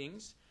of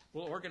meetings.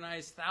 We'll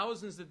organize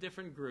thousands of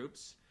different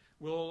groups.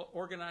 We'll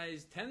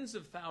organize tens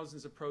of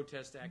thousands of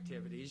protest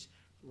activities,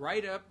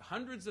 write up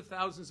hundreds of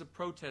thousands of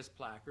protest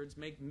placards,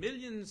 make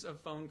millions of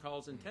phone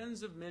calls and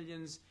tens of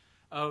millions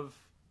of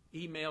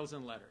emails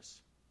and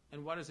letters.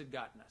 And what has it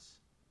gotten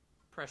us?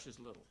 Precious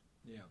little.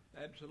 Yeah,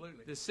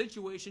 absolutely. The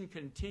situation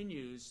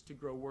continues to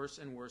grow worse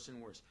and worse and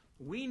worse.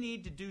 We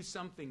need to do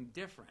something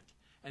different.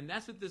 And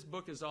that's what this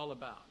book is all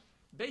about.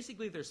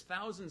 Basically, there's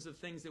thousands of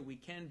things that we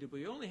can do, but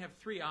we only have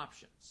 3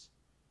 options.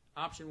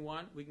 Option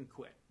 1, we can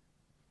quit.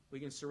 We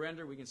can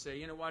surrender. We can say,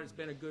 you know what, it's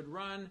been a good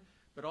run,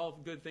 but all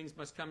good things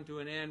must come to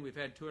an end. We've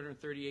had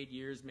 238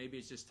 years. Maybe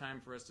it's just time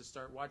for us to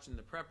start watching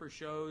the prepper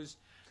shows,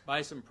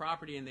 buy some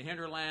property in the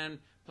hinterland,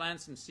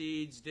 plant some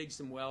seeds, dig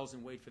some wells,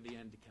 and wait for the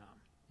end to come.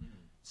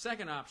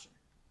 Second option,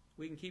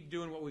 we can keep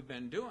doing what we've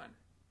been doing.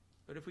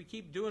 But if we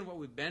keep doing what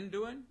we've been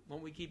doing,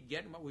 won't we keep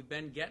getting what we've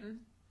been getting?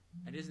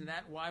 And isn't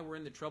that why we're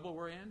in the trouble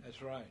we're in?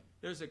 That's right.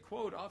 There's a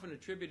quote often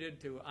attributed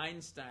to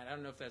Einstein. I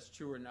don't know if that's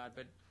true or not,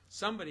 but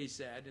somebody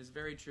said, it's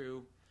very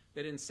true,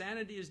 that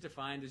insanity is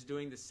defined as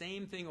doing the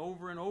same thing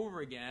over and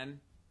over again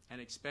and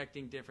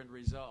expecting different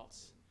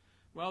results.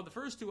 Well, the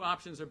first 2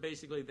 options are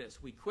basically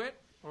this. We quit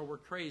or we're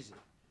crazy.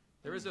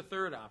 There is a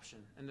third option,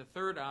 and the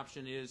third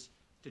option is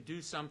to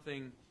do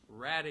something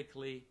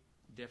radically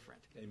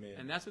different. Amen.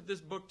 And that's what this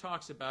book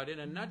talks about. In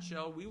a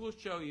nutshell, we will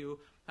show you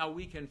how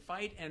we can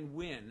fight and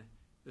win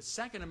the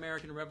Second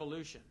American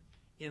Revolution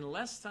in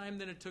less time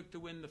than it took to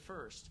win the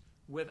first,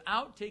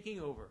 without taking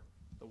over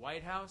the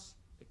White House,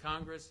 the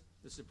Congress,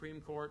 the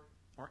Supreme Court,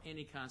 or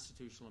any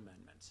constitutional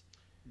amendments.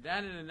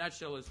 That, in a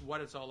nutshell, is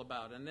what it's all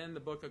about. And then the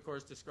book, of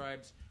course,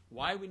 describes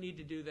why we need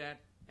to do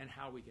that and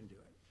how we can do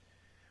it.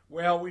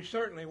 Well, we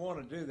certainly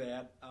want to do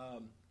that.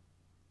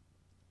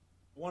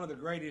 One of the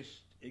greatest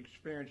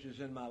experiences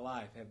in my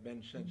life have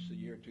been since the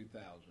year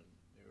 2000.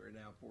 We're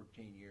now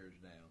 14 years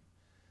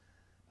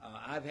down.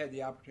 I've had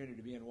the opportunity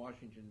to be in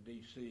Washington,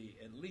 D.C.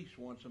 at least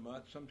once a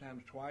month,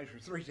 sometimes twice or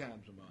 3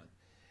 times a month.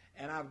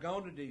 And I've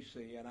gone to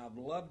D.C., and I've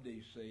loved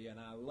D.C., and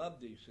I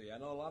love D.C. I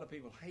know a lot of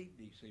people hate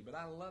D.C., but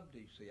I love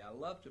D.C. I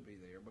love to be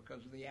there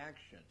because of the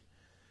action.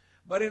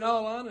 But in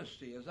all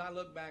honesty, as I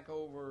look back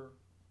over,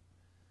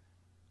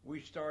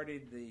 we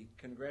started the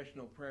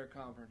Congressional Prayer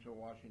Conference in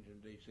Washington,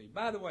 D.C.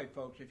 By the way,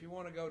 folks, if you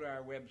want to go to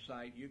our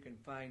website, you can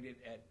find it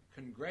at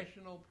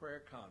Congressional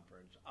Prayer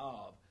Conference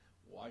of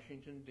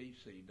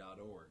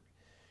WashingtonDC.org.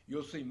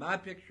 You'll see my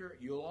picture.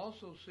 You'll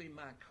also see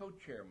my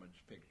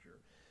co-chairman's picture.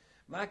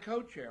 My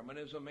co-chairman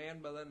is a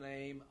man by the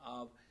name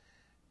of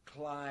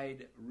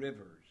Clyde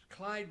Rivers.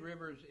 Clyde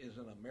Rivers is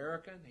an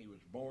American. He was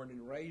born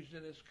and raised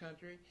in this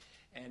country,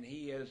 and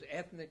he is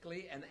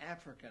ethnically an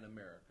African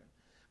American.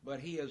 But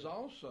he is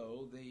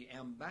also the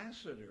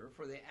ambassador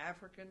for the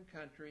African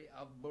country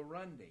of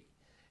Burundi.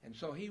 And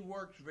so he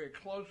works very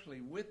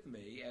closely with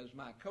me as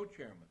my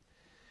co-chairman.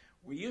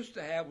 We used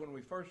to have, when we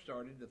first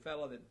started, the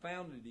fellow that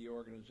founded the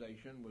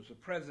organization was the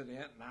president,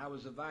 and I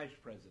was the vice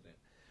president.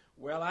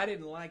 Well, I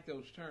didn't like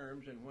those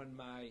terms, and when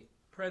my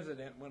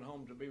president went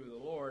home to be with the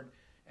Lord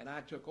and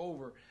I took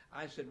over,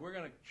 I said, we're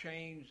going to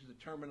change the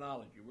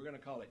terminology. We're going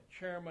to call it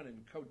chairman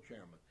and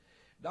co-chairman.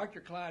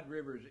 Dr. Clyde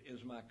Rivers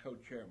is my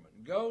co-chairman.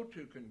 Go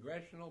to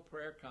Congressional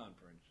Prayer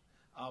Conference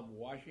of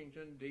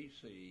Washington,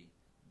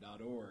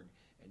 D.C.org,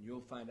 and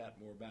you'll find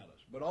out more about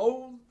us. But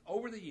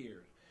over the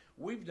years,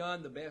 we've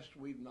done the best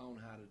we've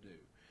known how to do.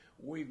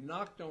 We've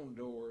knocked on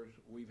doors.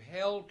 We've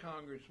held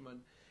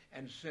congressmen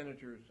and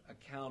senators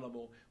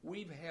accountable.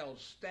 We've held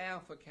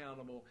staff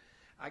accountable.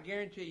 I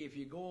guarantee you, if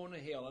you go on the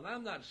Hill, and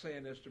I'm not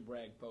saying this to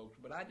brag, folks,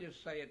 but I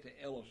just say it to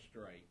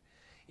illustrate.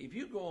 If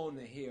you go on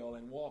the Hill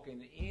and walk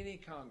into any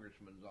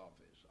congressman's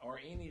office or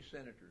any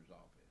senator's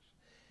office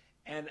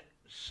and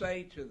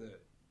say to the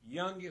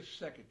youngest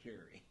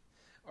secretary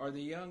or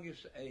the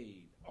youngest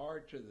aide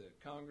or to the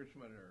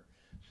congressman or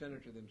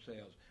senator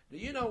themselves, do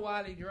you know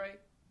Wiley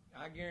Drake?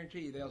 I guarantee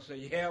you they'll say,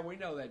 yeah, we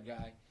know that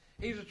guy.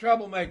 He's a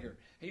troublemaker.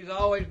 He's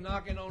always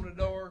knocking on the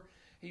door.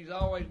 He's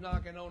always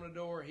knocking on the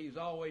door. He's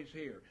always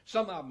here.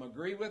 Some of them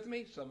agree with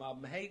me. Some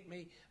of them hate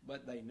me,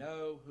 but they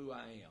know who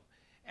I am.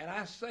 And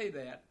I say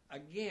that,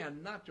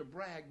 again, not to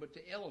brag, but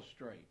to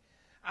illustrate.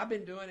 I've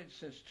been doing it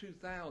since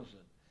 2000.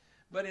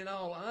 But in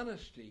all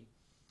honesty,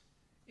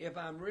 if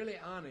I'm really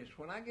honest,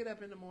 when I get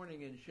up in the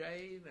morning and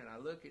shave and I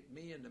look at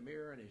me in the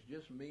mirror and it's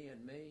just me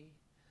and me,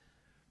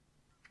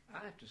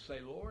 I have to say,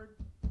 Lord,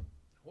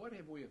 what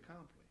have we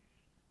accomplished?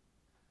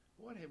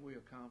 What have we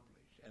accomplished?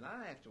 And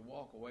I have to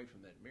walk away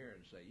from that mirror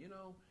and say, you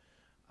know,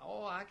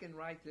 oh, I can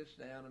write this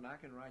down and I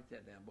can write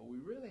that down, but we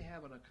really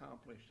haven't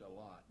accomplished a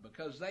lot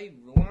because they've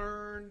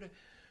learned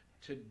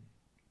to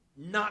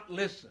not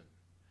listen.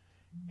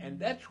 And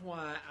that's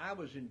why I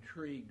was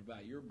intrigued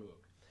by your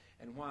book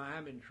and why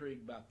I'm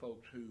intrigued by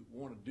folks who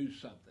want to do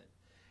something.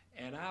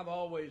 And I've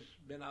always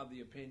been of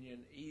the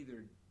opinion,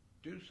 either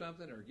do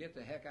something or get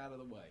the heck out of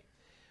the way.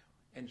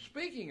 And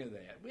speaking of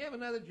that, we have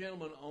another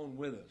gentleman on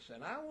with us,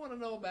 and I want to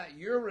know about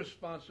your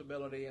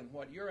responsibility and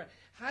what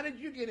how did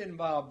you get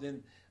involved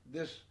in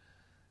this,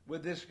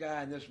 with this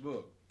guy in this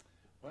book?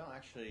 Well,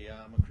 actually,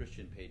 I'm a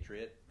Christian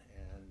patriot,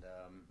 and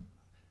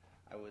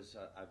I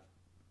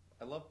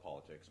love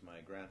politics. My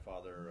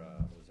grandfather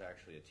was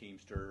actually a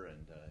Teamster,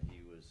 and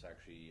he was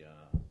actually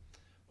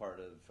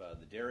part of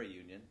the Dairy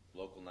Union,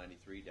 Local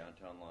 93,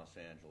 downtown Los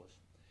Angeles,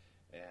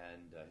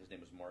 and his name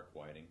was Mark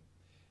Whiting.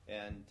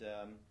 And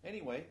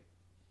anyway,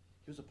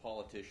 he was a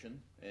politician,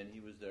 and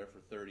he was there for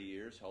 30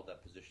 years, held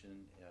that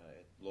position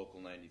at Local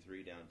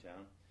 93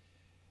 downtown.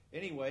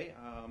 Anyway,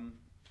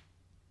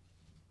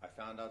 I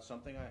found out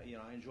something.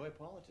 I enjoy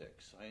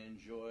politics. I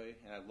enjoy,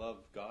 and I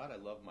love God. I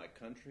love my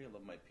country. I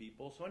love my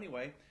people. So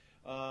anyway,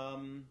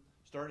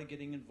 started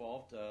getting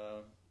involved.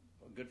 A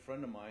good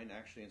friend of mine,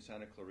 actually in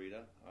Santa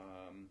Clarita,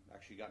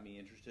 actually got me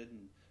interested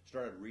and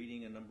started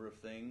reading a number of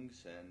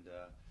things and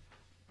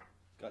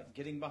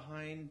getting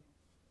behind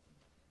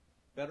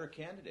better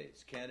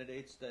candidates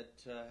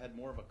that had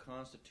more of a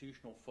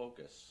constitutional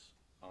focus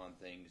on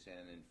things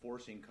and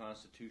enforcing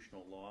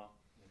constitutional law.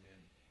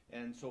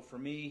 Amen. And so for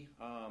me,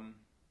 I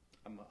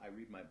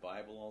read my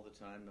Bible all the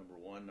time, number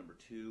one. Number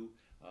two,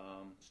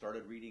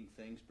 started reading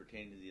things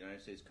pertaining to the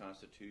United States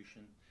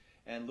Constitution.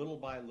 And little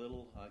by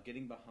little,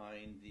 getting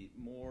behind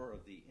more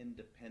of the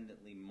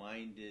independently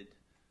minded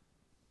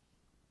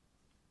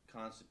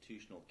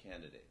constitutional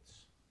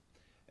candidates.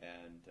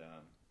 And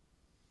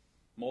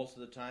most of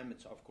the time,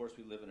 of course,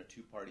 we live in a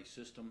two-party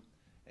system,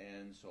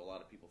 and so a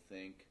lot of people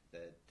think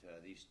that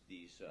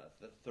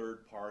the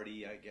third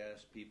party, I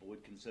guess, people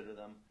would consider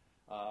them,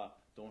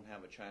 don't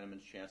have a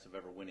Chinaman's chance of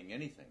ever winning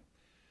anything.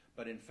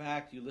 But in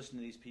fact, you listen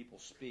to these people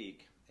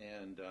speak,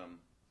 and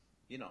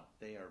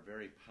they are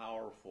very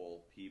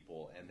powerful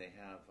people, and they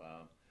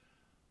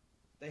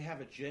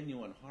have a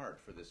genuine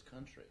heart for this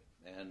country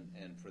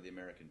and for the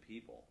American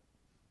people,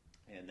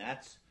 and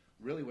that's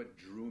really what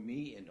drew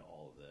me into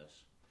all of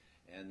this.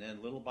 And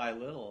then little by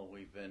little,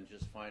 we've been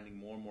just finding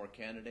more and more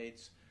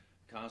candidates,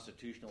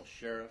 constitutional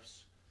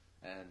sheriffs,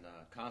 and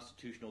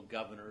constitutional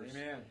governors.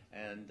 Amen.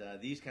 And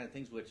these kind of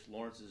things, which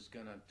Lawrence is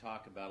going to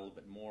talk about a little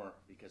bit more,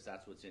 because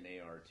that's what's in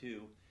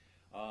A.R.2,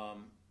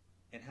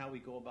 and how we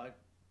go about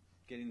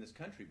getting this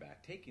country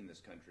back, taking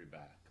this country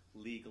back,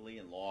 legally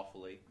and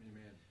lawfully.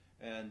 Amen.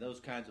 And those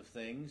kinds of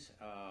things,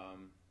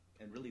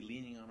 and really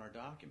leaning on our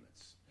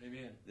documents.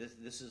 Amen.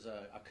 This is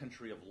a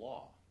country of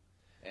law.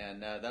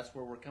 And that's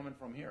where we're coming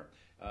from here.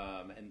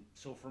 And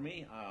so for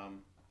me,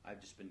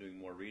 I've just been doing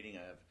more reading.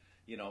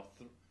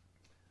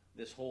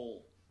 This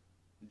whole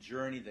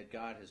journey that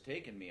God has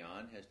taken me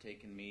on has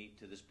taken me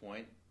to this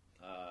point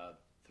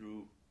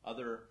through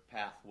other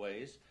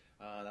pathways.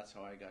 That's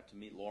how I got to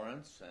meet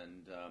Lawrence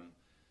and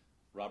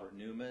Robert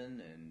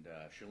Newman and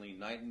Charlene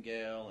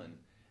Nightingale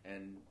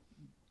and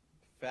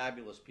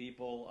fabulous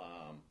people,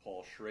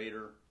 Paul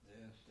Schrader,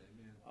 Yes,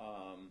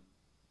 amen.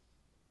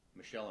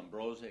 Michelle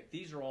Ambrozic.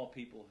 These are all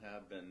people who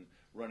have been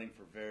running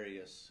for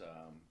various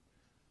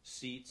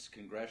seats,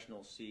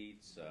 congressional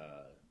seats,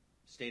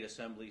 state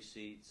assembly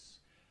seats,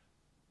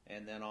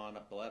 and then on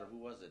up the ladder. Who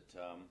was it?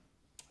 I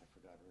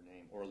forgot her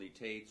name. Orly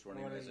Tate's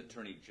running as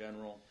Attorney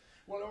General.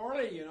 Well,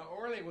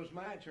 Orly was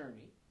my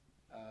attorney.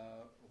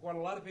 What a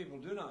lot of people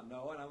do not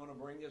know, and I'm going to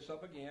bring this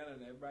up again,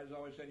 and everybody's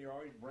always saying you're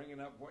always bringing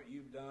up what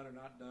you've done or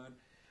not done.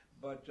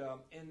 But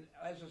and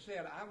as I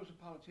said, I was a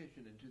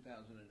politician in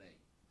 2008.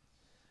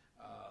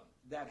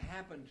 That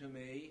happened to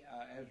me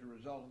as a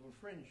result of a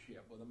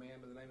friendship with a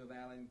man by the name of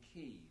Alan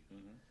Keyes.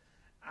 Mm-hmm.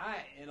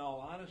 I, in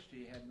all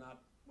honesty, had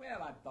not,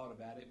 well, I thought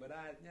about it, but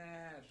I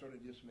sort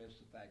of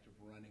dismissed the fact of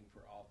running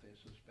for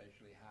office,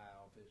 especially high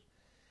office.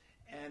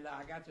 And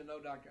I got to know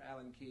Dr.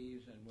 Alan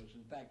Keyes and was,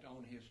 in fact,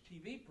 on his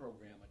TV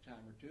program a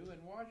time or two in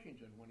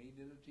Washington when he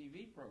did a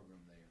TV program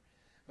there.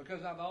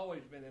 Because I've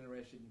always been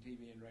interested in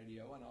TV and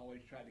radio and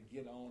always tried to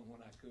get on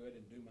when I could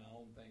and do my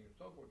own thing and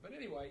so forth. But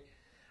anyway,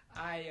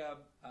 I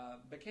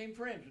became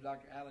friends with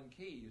Dr. Alan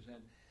Keyes.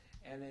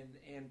 And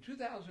in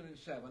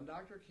 2007,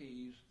 Dr.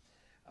 Keyes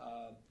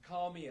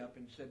called me up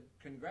and said,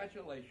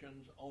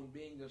 congratulations on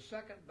being the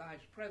second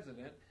vice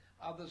president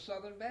of the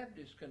Southern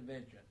Baptist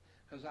Convention,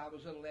 because I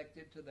was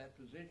elected to that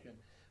position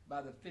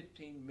by the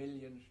 15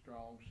 million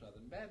strong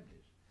Southern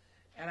Baptists.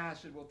 And I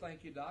said, well,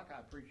 thank you, Doc.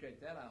 I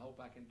appreciate that. I hope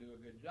I can do a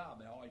good job.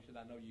 And he said,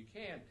 I know you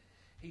can.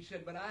 He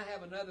said, but I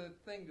have another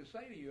thing to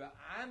say to you.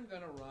 I'm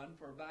going to run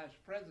for vice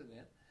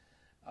president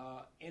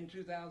in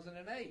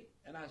 2008.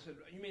 And I said,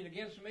 you mean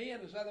against me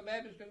in the Southern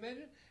Baptist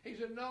Convention? He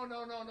said, no,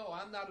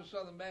 I'm not a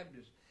Southern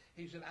Baptist.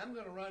 He said, I'm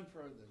going to run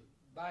for the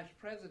vice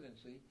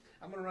presidency.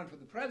 I'm going to run for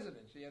the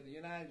presidency of the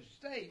United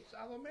States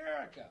of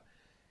America.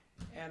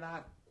 And I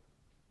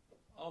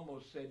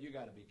almost said, you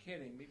got to be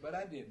kidding me, but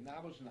I didn't.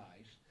 I was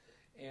nice.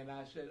 And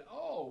I said,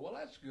 oh, well,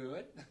 that's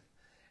good.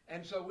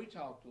 And so we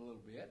talked a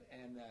little bit,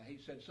 and he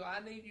said, so I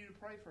need you to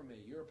pray for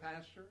me. You're a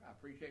pastor. I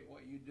appreciate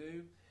what you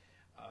do.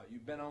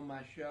 You've been on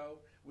my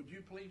show. Would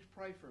you please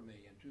pray for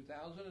me? In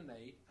 2008,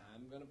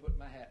 I'm going to put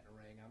my hat in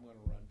the ring. I'm going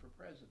to run for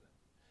president.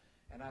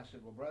 And I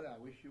said, well, brother, I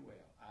wish you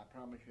well. I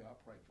promise you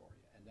I'll pray for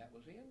you. And that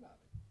was the end of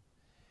it.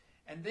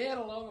 And then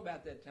along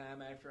about that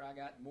time, after I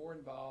got more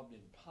involved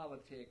in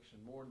politics and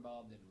more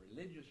involved in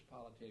religious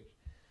politics,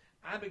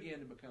 I began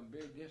to become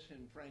very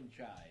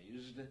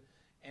disenfranchised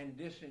and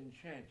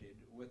disenchanted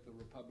with the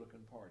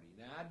Republican Party.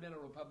 Now, I'd been a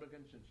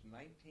Republican since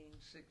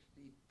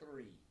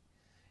 1963.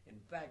 In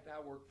fact, I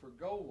worked for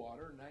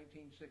Goldwater in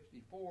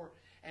 1964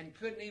 and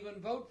couldn't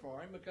even vote for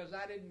him because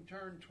I didn't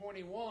turn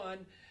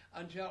 21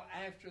 until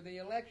after the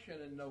election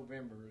in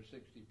November of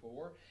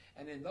 64.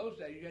 And in those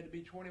days, you had to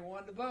be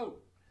 21 to vote.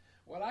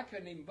 Well, I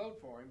couldn't even vote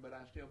for him, but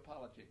I still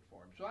politicked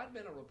for him. So I'd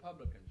been a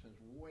Republican since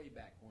way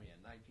back when,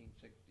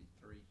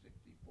 1963,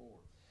 64.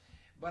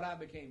 But I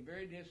became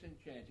very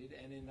disenchanted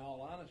and, in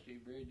all honesty,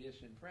 very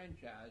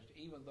disenfranchised,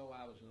 even though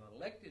I was an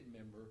elected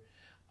member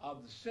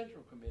of the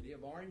Central Committee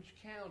of Orange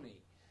County,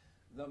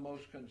 the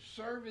most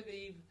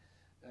conservative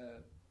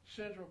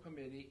Central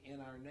Committee in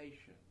our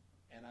nation.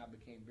 And I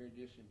became very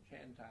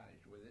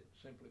disenchanted with it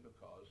simply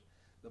because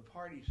the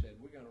party said,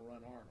 we're going to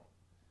run Arnold.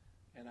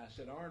 And I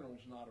said,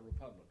 Arnold's not a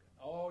Republican.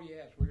 Oh,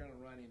 yes, we're going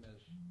to run him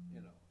as,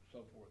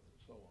 so forth and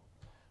so on.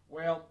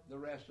 Well, the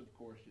rest, of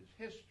course, is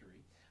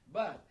history.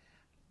 But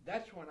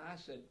that's when I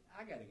said,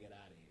 I got to get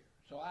out of here.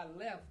 So I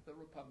left the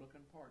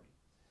Republican Party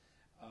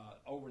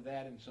over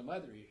that and some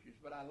other issues,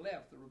 but I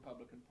left the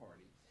Republican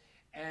Party.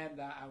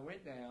 And I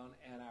went down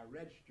and I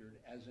registered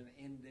as an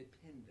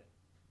independent.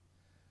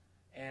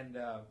 And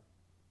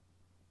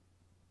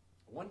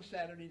one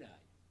Saturday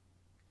night,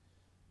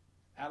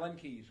 Alan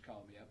Keyes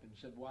called me up and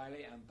said,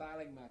 Wiley, I'm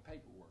filing my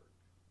paperwork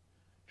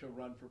to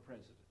run for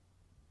president.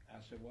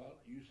 I said, well,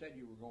 you said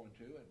you were going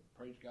to, and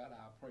praise God,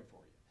 I'll pray for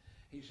you.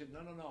 He said,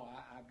 no,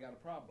 I've got a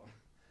problem.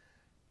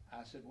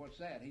 I said, what's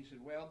that? He said,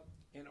 well,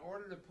 in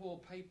order to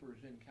pull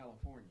papers in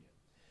California,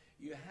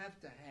 you have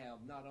to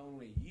have not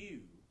only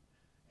you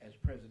as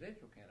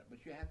presidential candidate,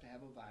 but you have to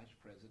have a vice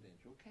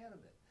presidential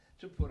candidate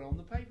to put on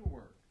the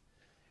paperwork.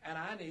 And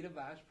I need a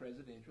vice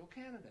presidential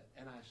candidate.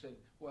 And I said,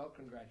 well,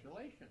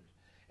 congratulations.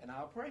 And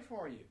I'll pray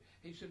for you.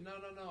 He said, no,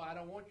 I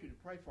don't want you to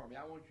pray for me.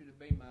 I want you to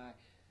be my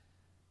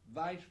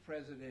vice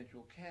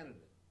presidential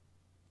candidate.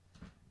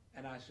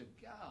 And I said,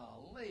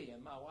 golly.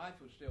 And my wife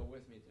was still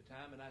with me at the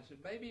time. And I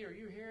said, baby, are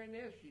you hearing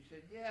this? She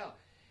said, yeah.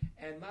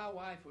 And my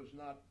wife was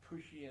not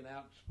pushy and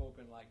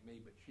outspoken like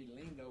me, but she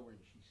leaned over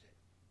and she said,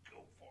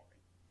 go for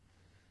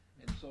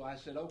it. And so I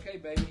said, okay,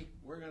 baby,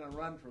 we're going to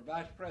run for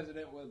vice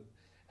president with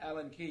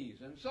Alan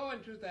Keyes. And so in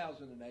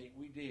 2008,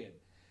 we did.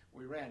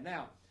 We ran.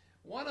 Now,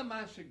 one of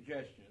my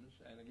suggestions,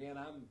 and again,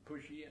 I'm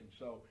pushy, and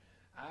so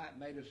I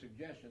made a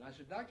suggestion. I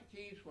said, Dr.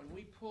 Keyes, when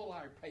we pull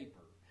our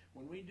paper,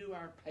 when we do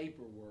our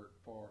paperwork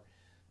for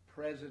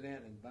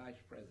president and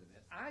vice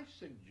president, I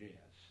suggest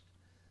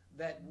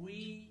that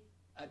we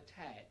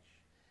attach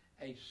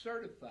a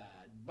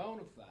certified,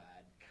 bona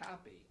fide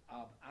copy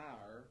of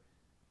our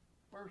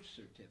birth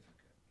certificate,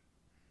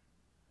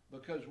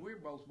 because we're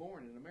both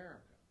born in America.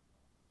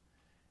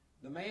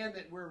 The man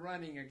that we're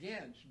running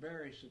against,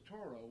 Barry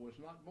Soetoro, was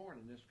not born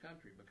in this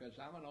country, because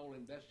I'm an old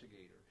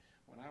investigator.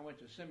 When I went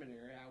to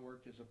seminary, I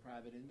worked as a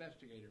private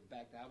investigator. In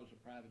fact, I was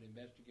a private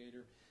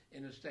investigator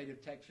in the state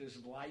of Texas,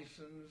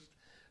 licensed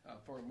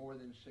for more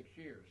than 6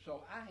 years.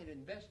 So I had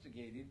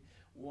investigated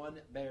one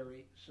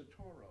Barry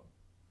Soetoro,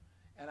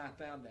 and I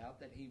found out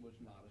that he was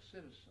not a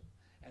citizen.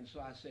 And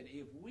so I said,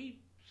 if we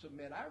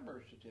submit our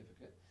birth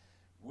certificate,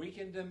 we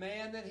can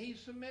demand that he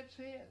submits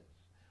his.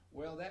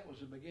 Well, that was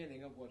the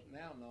beginning of what's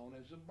now known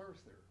as a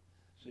birther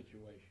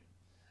situation.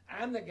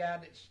 I'm the guy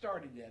that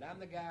started that. I'm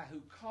the guy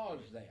who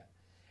caused that.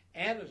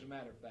 And as a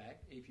matter of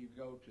fact, if you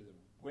go to the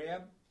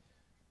web,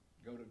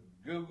 go to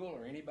Google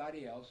or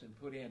anybody else and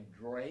put in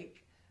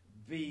Drake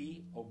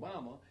v.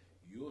 Obama,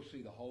 you'll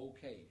see the whole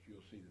case.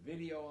 You'll see the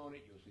video on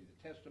it, you'll see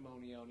the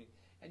testimony on it,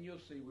 and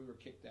you'll see we were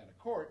kicked out of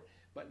court,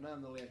 but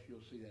nonetheless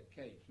you'll see that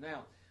case.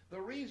 Now,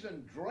 the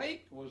reason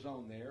Drake was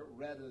on there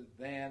rather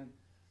than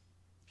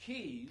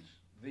Keys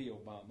v.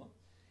 Obama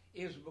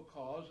is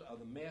because of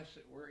the mess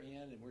that we're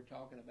in and we're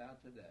talking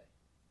about today.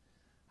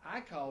 I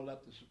called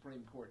up the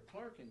Supreme Court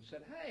clerk and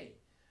said, hey,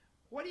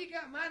 what do you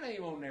got my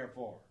name on there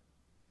for?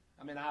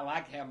 I mean, I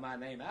like to have my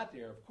name out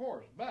there, of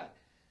course, but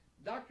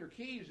Dr.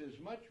 Keys is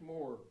much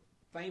more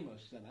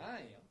famous than I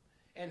am,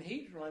 and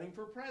he's running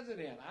for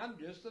president. I'm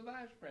just the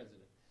vice president.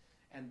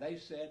 And they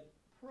said,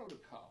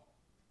 protocol.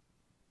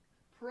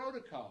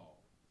 Protocol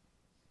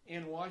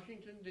in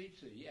Washington,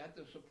 D.C., at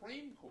the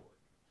Supreme Court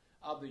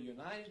of the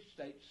United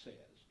States says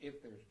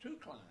if there's two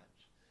clients,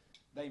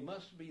 they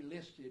must be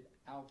listed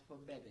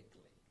alphabetically.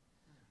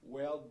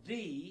 Well,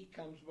 D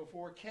comes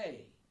before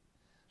K.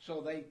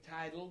 So they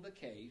titled the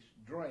case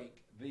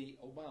Drake v.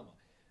 Obama.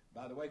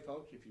 By the way,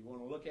 folks, if you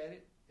want to look at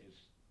it, it's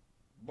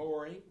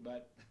boring,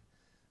 but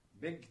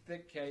big,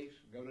 thick case.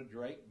 Go to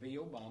Drake v.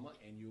 Obama,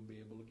 and you'll be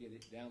able to get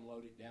it,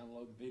 download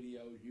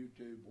videos,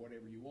 YouTube,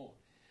 whatever you want.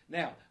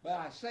 Now, but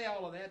I say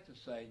all of that to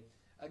say,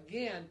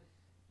 again,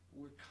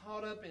 we're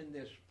caught up in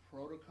this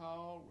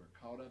protocol. We're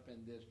caught up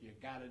in this, you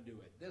got to do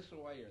it this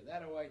way or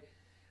that way.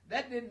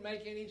 That didn't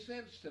make any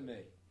sense to me.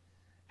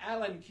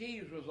 Alan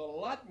Keyes was a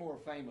lot more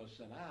famous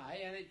than I,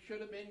 and it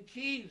should have been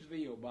Keyes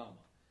v. Obama.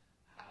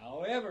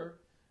 However,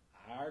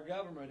 our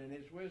government in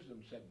its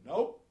wisdom said,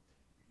 nope,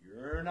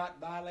 you're not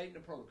violating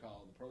the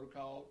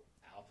protocol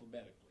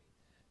alphabetically.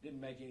 Didn't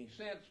make any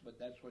sense, but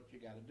that's what you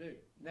got to do.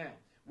 Now,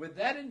 with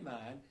that in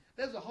mind,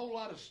 there's a whole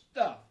lot of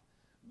stuff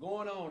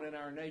going on in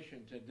our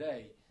nation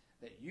today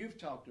that you've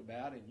talked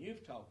about and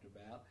you've talked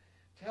about.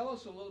 Tell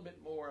us a little bit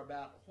more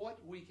about what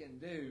we can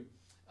do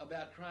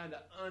about trying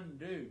to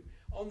undo.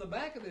 On the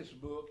back of this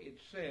book, it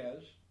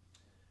says,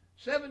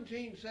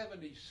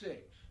 1776.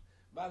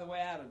 By the way,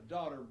 I had a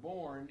daughter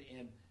born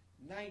in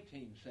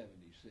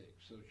 1976,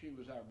 so she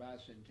was our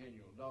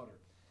bicentennial daughter.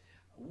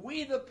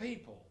 We the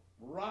people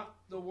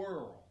rocked the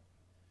world.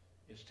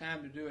 It's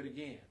time to do it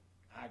again.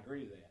 I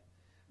agree with that.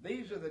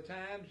 These are the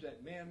times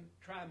that men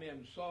try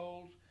men's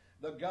souls.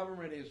 The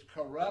government is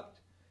corrupt,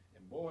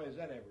 and boy, is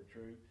that ever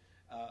true.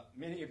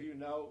 Many of you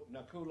know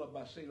Nakula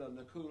Basila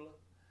Nakula,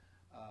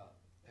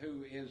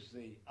 who is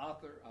the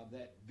author of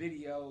that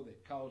video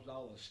that caused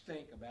all the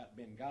stink about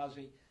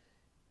Benghazi.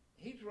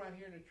 He's right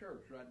here in the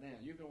church right now.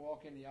 You can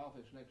walk in the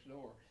office next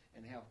door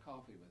and have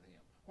coffee with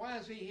him. Why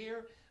is he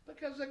here?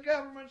 Because the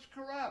government's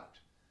corrupt.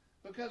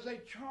 Because they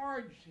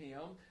charged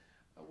him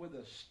with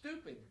a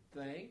stupid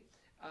thing,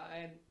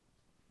 and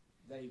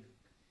they've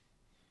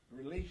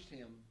released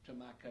him to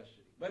my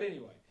custody. But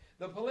anyway,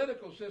 the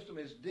political system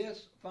is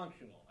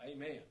dysfunctional.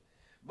 Amen.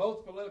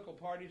 Both political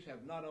parties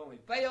have not only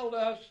failed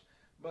us,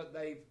 but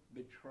they've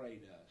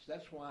betrayed us.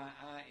 That's why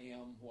I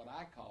am what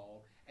I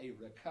call a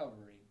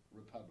recovering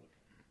Republican.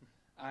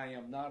 I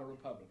am not a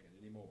Republican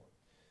anymore.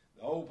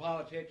 The old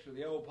politics or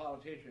the old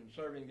politicians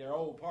serving their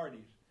old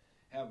parties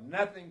have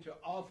nothing to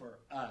offer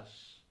us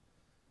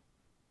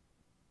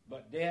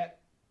but debt,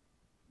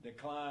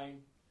 decline,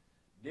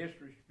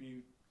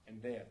 disrepute,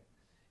 and death.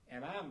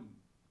 And I'm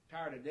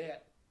tired of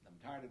debt.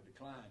 I'm tired of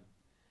decline.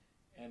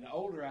 And the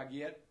older I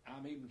get,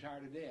 I'm even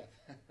tired of death.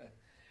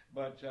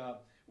 But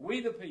we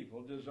the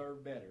people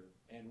deserve better,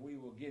 and we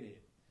will get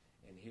it.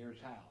 And here's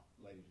how,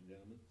 ladies and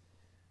gentlemen.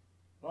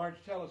 Lawrence,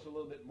 tell us a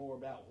little bit more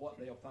about what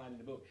they'll find in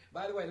the book.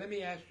 By the way, let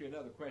me ask you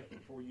another question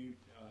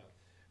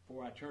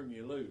before I turn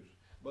you loose.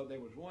 But there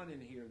was one in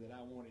here that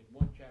I wanted,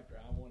 one chapter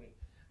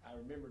I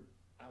remembered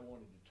I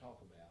wanted to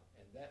talk about,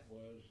 and that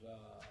was,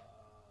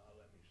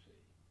 let me see,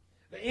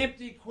 the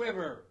empty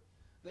quiver.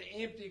 The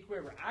empty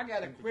quiver. I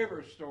got a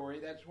quiver story.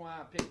 That's why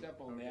I picked up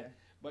on that.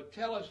 But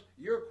tell us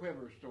your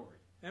quiver story.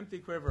 Empty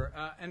quiver.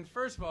 And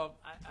first of all,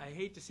 I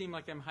hate to seem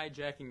like I'm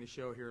hijacking the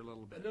show here a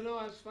little bit. No,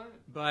 that's fine.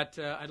 But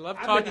I love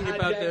talking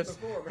about this.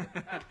 Before,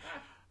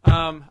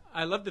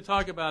 I love to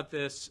talk about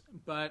this,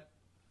 but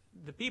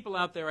the people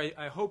out there,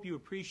 I hope you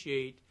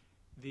appreciate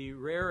the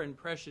rare and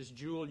precious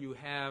jewel you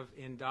have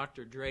in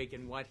Dr. Drake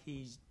and what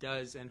he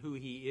does and who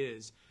he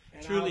is.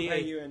 And Truly I'll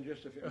pay you in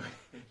just a few.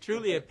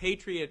 truly a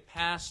patriot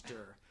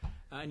pastor.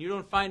 And you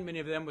don't find many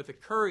of them with the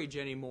courage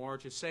anymore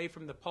to say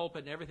from the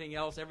pulpit and everything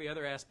else, every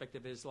other aspect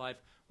of his life,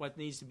 what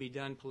needs to be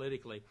done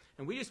politically.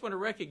 And we just want to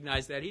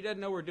recognize that. He doesn't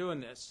know we're doing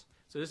this.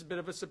 So this is a bit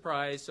of a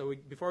surprise. So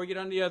before we get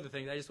on to the other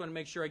things, I just want to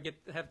make sure I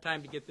have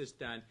time to get this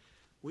done.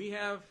 We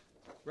have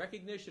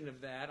recognition of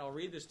that. I'll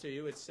read this to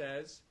you. It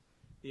says,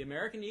 the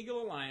American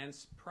Eagle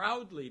Alliance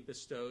proudly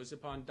bestows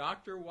upon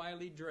Dr.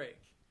 Wiley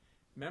Drake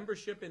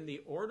membership in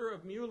the Order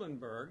of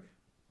Muhlenberg,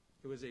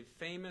 who was a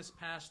famous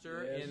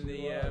pastor in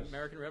the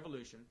American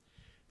Revolution,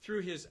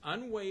 through his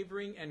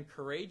unwavering and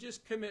courageous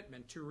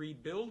commitment to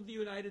rebuild the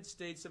United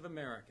States of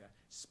America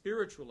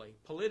spiritually,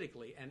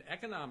 politically, and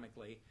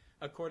economically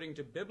according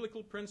to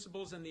biblical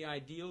principles and the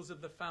ideals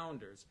of the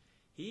founders.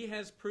 He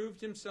has proved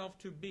himself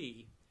to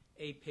be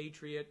a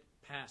patriot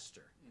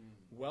pastor.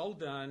 Well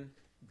done,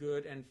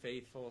 good and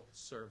faithful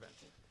servant.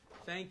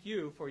 Thank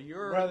you for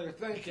your Brother,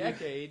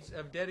 decades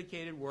of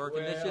dedicated work,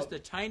 and that's just the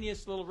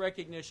tiniest little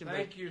recognition.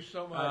 Thank you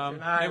so much,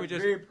 and I'm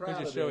very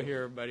proud of show this.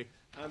 here, everybody.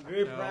 I'm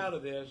very proud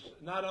of this,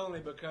 not only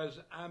because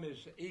I'm as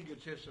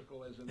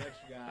egotistical as the next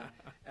guy,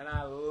 and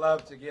I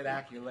love to get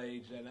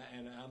accolades,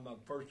 and I'm the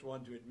first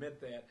one to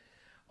admit that.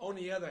 On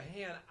the other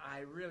hand, I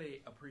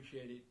really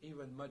appreciate it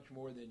even much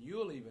more than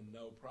you'll even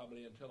know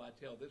probably until I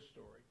tell this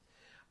story.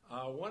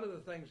 One of the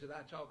things that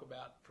I talk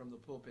about from the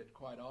pulpit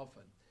quite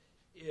often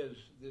is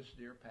this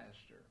dear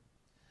pastor.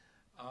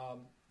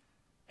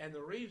 And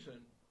the reason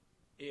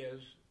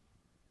is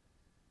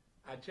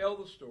I tell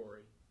the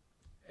story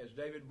as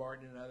David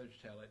Barton and others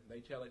tell it, and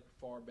they tell it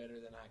far better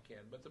than I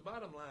can. But the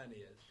bottom line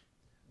is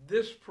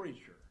this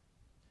preacher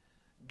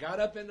got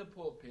up in the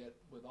pulpit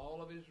with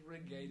all of his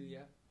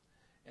regalia,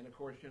 and of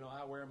course, you know,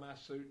 I wear my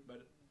suit,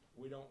 but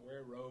we don't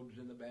wear robes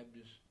in the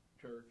Baptist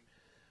church.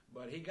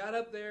 But he got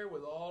up there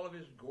with all of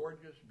his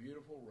gorgeous,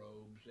 beautiful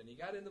robes, and he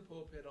got in the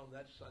pulpit on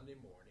that Sunday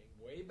morning,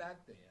 way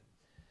back then,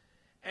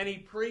 and he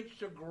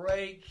preached a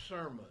great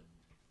sermon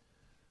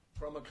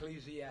from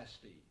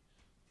Ecclesiastes.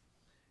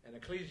 And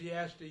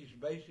Ecclesiastes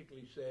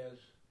basically says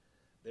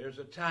there's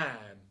a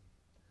time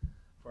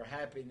for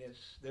happiness,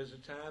 there's a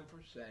time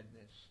for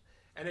sadness,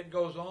 and it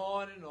goes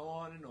on and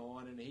on and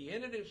on. And he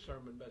ended his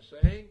sermon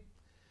by saying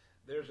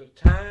there's a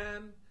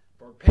time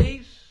for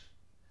peace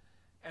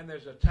and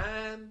there's a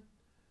time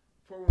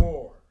for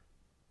war.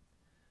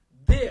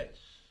 This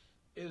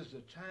is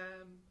the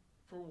time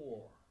for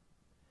war.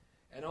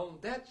 And on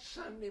that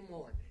Sunday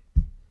morning,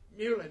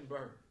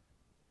 Muhlenberg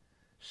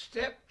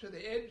stepped to the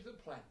edge of the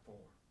platform,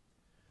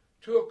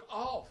 took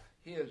off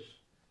his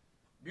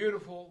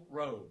beautiful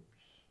robes,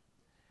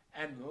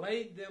 and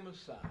laid them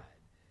aside,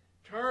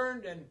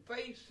 turned and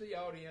faced the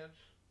audience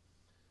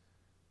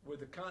with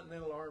the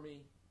Continental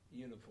Army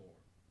uniform,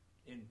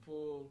 in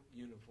full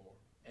uniform,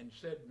 and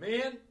said,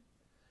 "Men,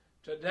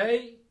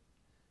 today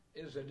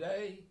is a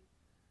day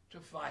to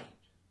fight."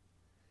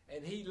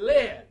 And he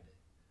led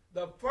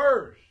the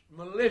first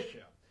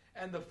militia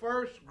and the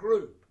first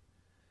group,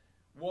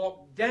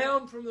 walked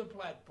down from the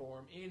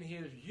platform in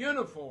his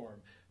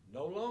uniform,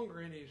 no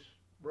longer in his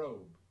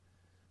robe,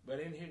 but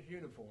in his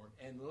uniform,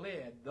 and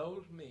led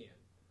those men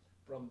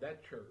from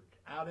that church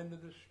out into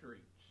the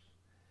streets,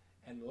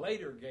 and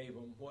later gave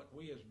them what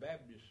we as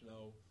Baptists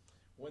know,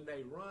 when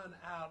they run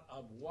out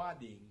of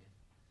wadding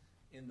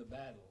in the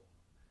battle.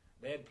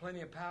 They had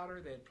plenty of powder,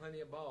 they had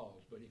plenty of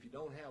balls, but if you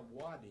don't have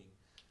wadding,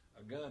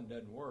 a gun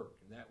doesn't work,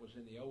 and that was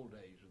in the old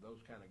days with those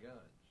kind of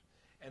guns.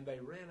 And they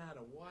ran out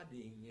of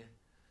wadding,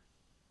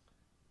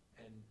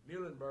 and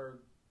Muhlenberg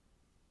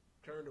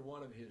turned to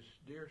one of his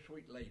dear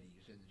sweet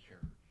ladies in the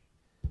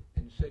church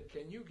and said,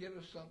 "Can you give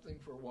us something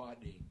for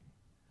wadding?"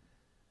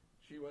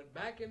 She went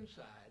back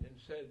inside and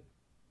said,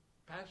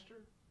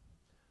 "Pastor,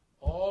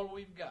 all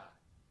we've got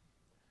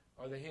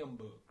are the hymn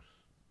books."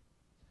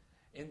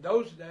 In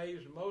those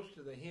days, most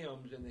of the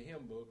hymns in the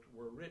hymn books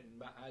were written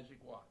by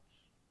Isaac Watts.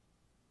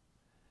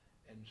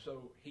 And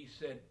so he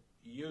said,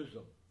 "Use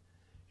them."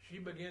 She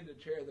began to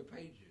tear the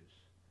pages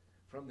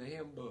from the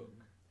hymn book,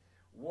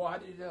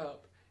 wad it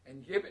up,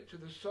 and give it to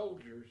the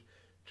soldiers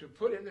to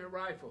put in their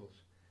rifles.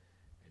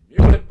 And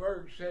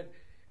Muhlenberg said,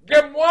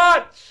 "Give them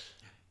Watts!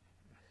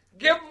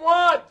 Give them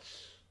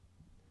Watts!"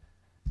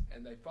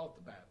 And they fought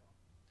the battle.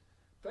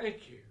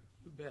 Thank you.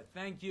 You bet.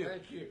 Thank you.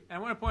 Thank you. And I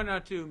want to point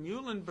out, too,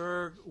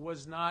 Muhlenberg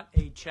was not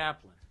a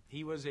chaplain.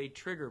 He was a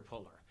trigger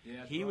puller.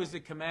 Yeah, he was the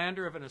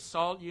commander of an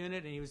assault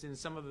unit, and he was in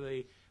some of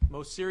the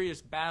most serious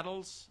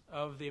battles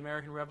of the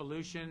American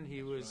Revolution.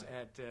 He was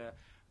at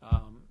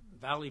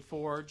Valley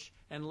Forge,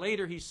 and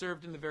later he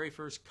served in the very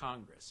first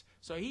Congress.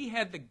 So he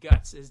had the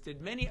guts, as did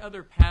many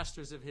other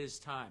pastors of his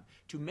time,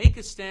 to make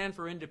a stand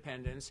for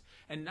independence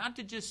and not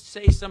to just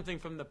say something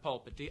from the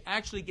pulpit, to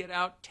actually get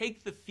out,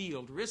 take the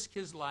field, risk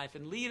his life,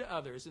 and lead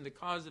others in the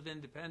cause of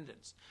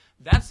independence.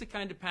 That's the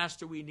kind of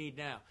pastor we need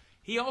now.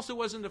 He also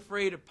wasn't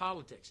afraid of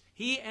politics.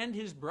 He and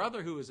his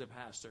brother, who was a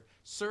pastor,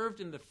 served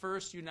in the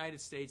first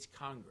United States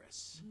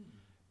Congress.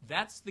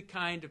 That's the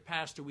kind of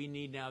pastor we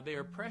need now. They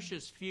are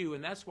precious few,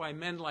 and that's why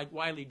men like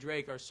Wiley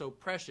Drake are so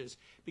precious,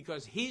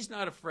 because he's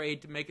not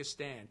afraid to make a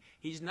stand.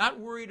 He's not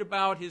worried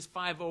about his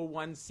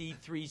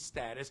 501c3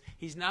 status.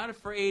 He's not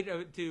afraid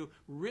to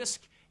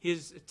risk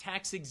his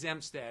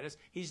tax-exempt status.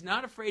 He's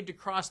not afraid to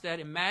cross that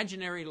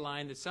imaginary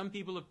line that some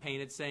people have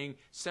painted saying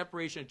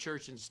separation of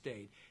church and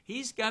state.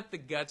 He's got the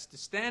guts to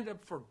stand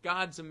up for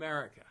God's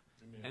America.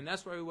 Amen. And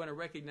that's why we want to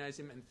recognize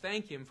him and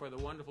thank him for the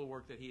wonderful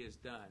work that he has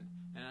done.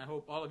 And I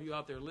hope all of you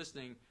out there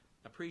listening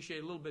appreciate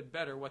a little bit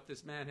better what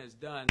this man has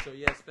done. So,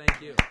 yes, thank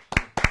you.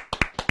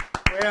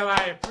 Well,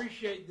 I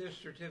appreciate this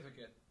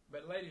certificate.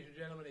 But, ladies and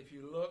gentlemen, if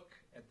you look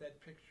at that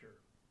picture,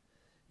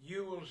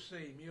 you will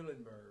see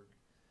Muhlenberg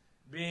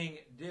being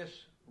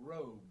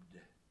disrobed.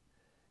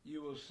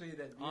 You will see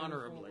that beautiful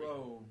honorably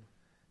robe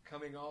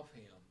coming off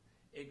him,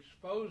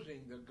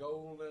 exposing the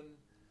golden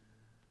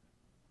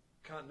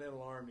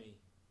Continental Army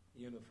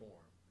uniform.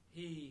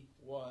 He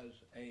was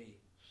a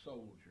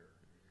soldier.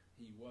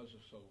 He was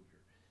a soldier.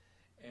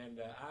 And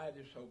I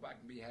just hope I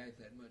can be half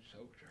that much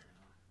soldier.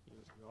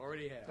 You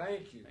already have.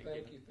 Tk you.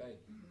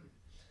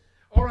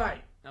 All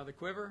right. Now the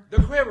quiver?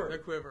 The quiver. The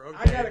quiver, okay.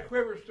 I got a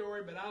quiver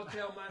story, but I'll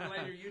tell mine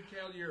later. You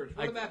tell yours.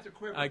 What about the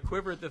quiver? I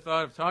quiver at the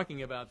thought of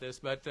talking about this,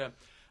 but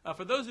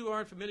for those who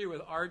aren't familiar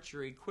with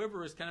archery,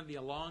 quiver is kind of the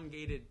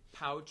elongated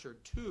pouch or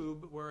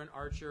tube where an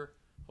archer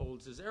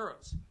holds his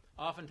arrows.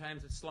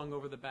 Oftentimes it's slung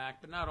over the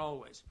back, but not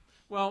always.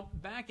 Well,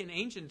 back in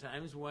ancient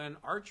times when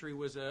archery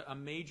was a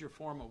major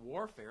form of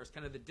warfare, it's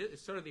kind of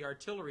sort of the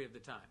artillery of the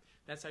time.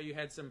 That's how you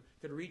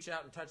could reach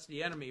out and touch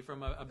the enemy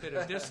from a bit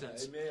of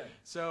distance. Amen.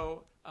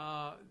 So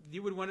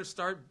you would want to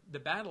start the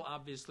battle,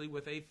 obviously,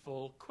 with a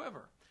full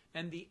quiver.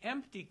 And the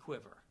empty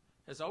quiver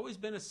has always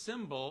been a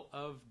symbol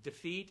of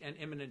defeat and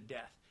imminent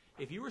death.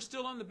 If you were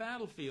still on the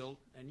battlefield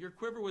and your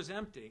quiver was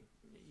empty,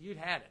 you'd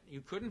had it.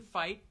 You couldn't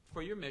fight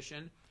for your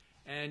mission,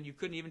 and you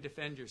couldn't even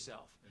defend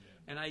yourself.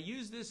 And I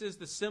use this as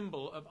the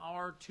symbol of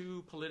our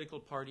two political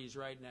parties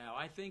right now.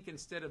 I think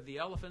instead of the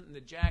elephant and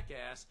the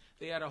jackass,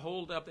 they had to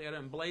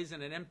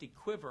emblazon an empty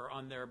quiver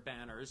on their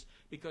banners,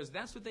 because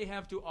that's what they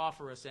have to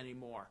offer us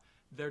anymore.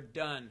 They're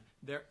done.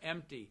 They're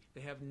empty.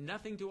 They have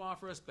nothing to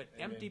offer us but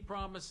Amen. Empty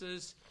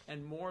promises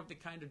and more of the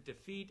kind of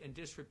defeat and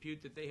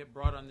disrepute that they have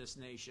brought on this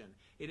nation.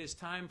 It is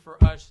time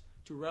for us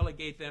to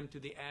relegate them to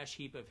the ash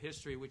heap of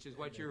history, which is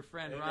what your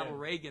friend Amen. Ronald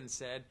Reagan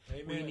said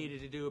we needed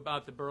to do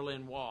about the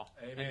Berlin Wall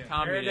Amen. and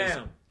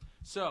communism.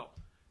 So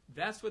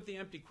that's what the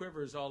empty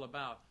quiver is all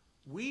about.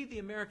 We, the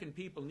American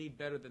people, need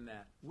better than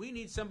that. We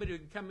need somebody who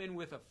can come in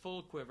with a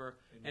full quiver.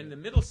 Amen. And the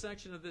middle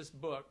section of this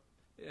book,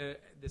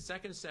 the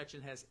second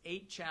section, has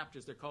 8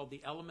 chapters. They're called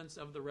the Elements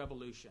of the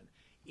Revolution.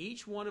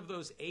 Each one of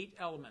those 8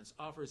 elements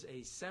offers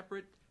a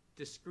separate,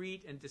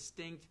 discrete, and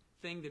distinct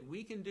thing that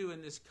we can do in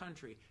this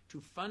country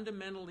to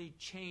fundamentally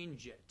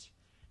change it.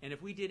 And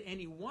if we did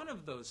any one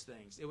of those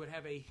things, it would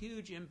have a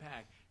huge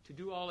impact. To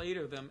do all 8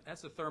 of them,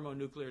 that's a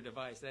thermonuclear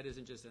device. That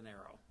isn't just an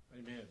arrow.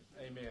 Amen.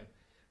 Amen.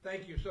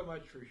 Thank you so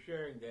much for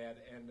sharing that,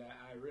 and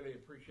I really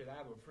appreciate it. I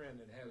have a friend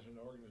that has an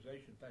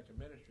organization, in fact, a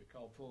ministry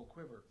called Full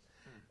Quiver.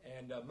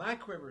 And my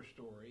quiver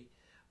story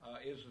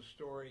is a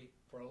story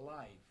for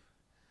life.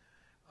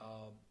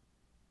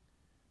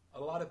 A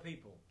lot of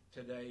people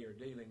today are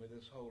dealing with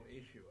this whole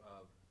issue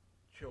of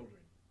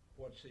children.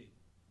 What's the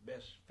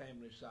best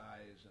family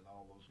size and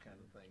all those kind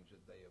of things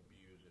that they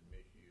abuse and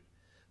misuse.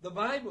 The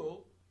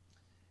Bible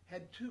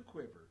had 2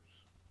 quivers.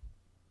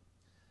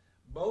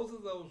 Both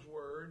of those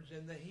words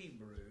in the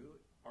Hebrew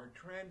are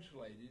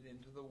translated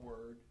into the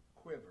word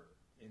quiver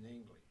in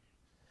English.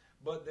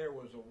 But there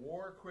was a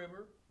war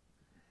quiver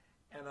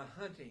and a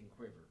hunting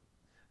quiver.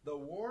 The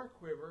war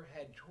quiver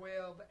had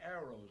 12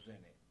 arrows in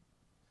it,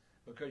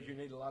 because you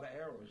need a lot of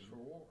arrows for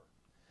war.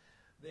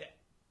 The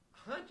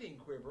hunting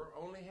quiver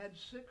only had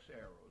 6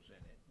 arrows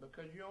in it,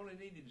 because you only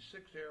needed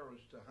 6 arrows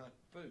to hunt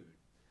food.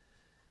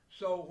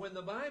 So when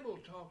the Bible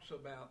talks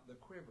about the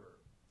quiver,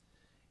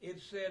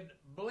 it said,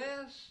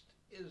 "Blessed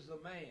is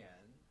the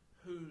man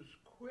whose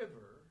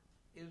quiver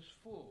is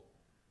full."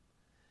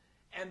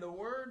 And the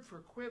word for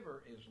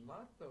quiver is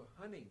not the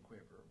hunting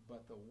quiver,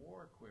 but the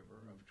war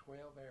quiver of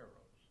 12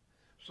 arrows.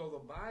 So the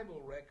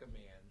Bible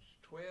recommends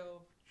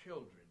 12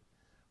 children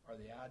are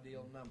the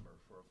ideal number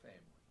for a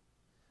family.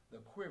 The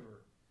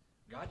quiver,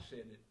 God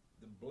said that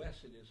the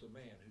blessed is the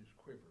man whose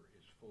quiver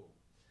is full.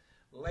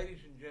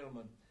 Ladies and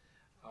gentlemen,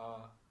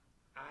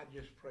 I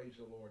just praise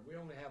the Lord. We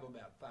only have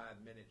about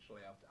 5 minutes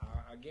left.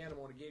 Again, I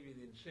want to give you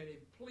the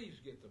incentive. Please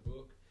get the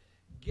book.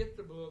 Get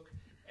the book,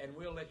 and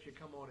we'll let you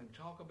come on and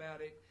talk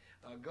about it.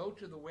 Go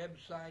to the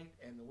website,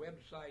 and the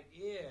website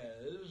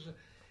is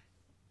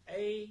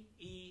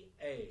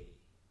AEA,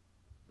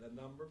 the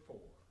number 4,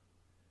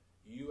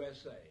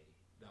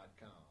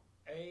 USA.com.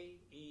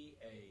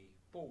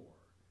 AEA4,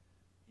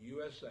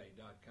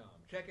 USA.com.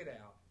 Check it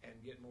out and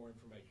get more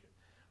information.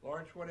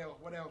 Lawrence, what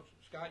else?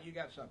 Scott, you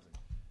got something?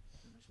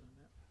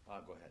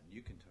 I'll go ahead.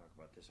 You can talk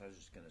about this. I was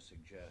just going to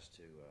suggest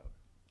to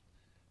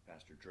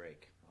Pastor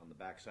Drake, on the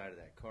back side of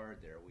that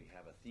card there, we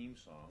have a theme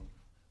song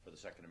for the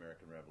Second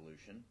American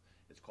Revolution.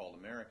 It's called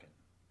American.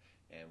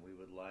 And we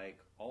would like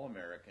all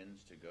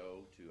Americans to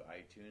go to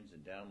iTunes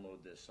and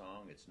download this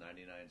song. It's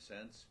 99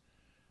 cents.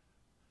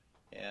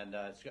 And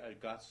it's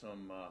got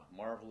some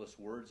marvelous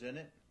words in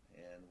it.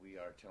 And we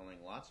are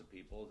telling lots of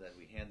people that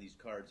we hand these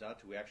cards out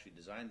to. We actually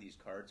designed these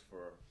cards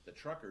for the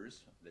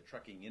truckers, the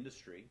trucking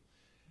industry.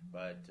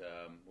 But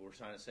we're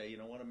trying to say, you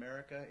know what,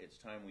 America, it's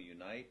time we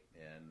unite,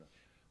 and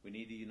we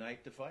need to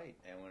unite to fight.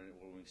 And when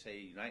we say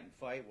unite and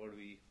fight, what are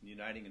we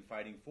uniting and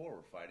fighting for?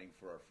 We're fighting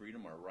for our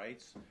freedom, our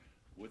rights,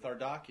 with our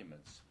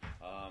documents.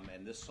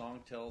 And this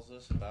song tells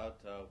us about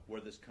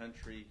where this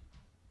country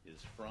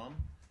is from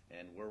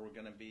and where we're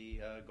going to be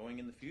going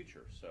in the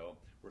future. So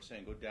we're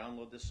saying go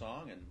download this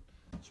song and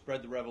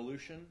spread the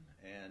revolution,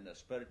 and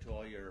spread it to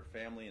all your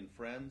family and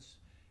friends,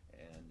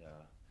 and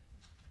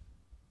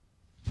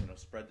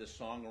spread this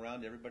song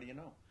around to everybody you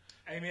know.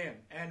 Amen.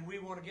 And we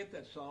want to get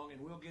that song, and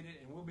we'll get it,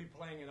 and we'll be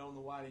playing it on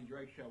the Whiting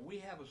Drake Show. We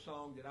have a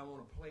song that I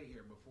want to play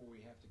here before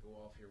we have to go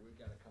off here. We've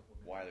got a couple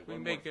of minutes. We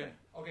make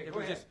Okay, go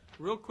ahead. Just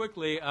real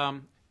quickly,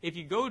 if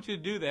you go to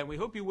do that, we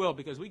hope you will,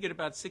 because we get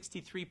about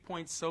 63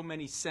 points so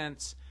many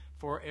cents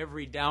for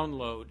every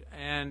download,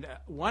 and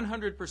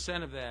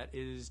 100% of that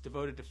is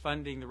devoted to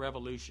funding the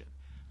revolution.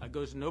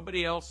 Goes to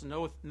nobody else,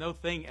 no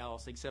thing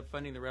else except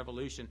funding the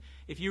revolution.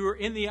 If you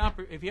have the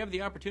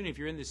opportunity, if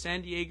you're in the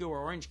San Diego or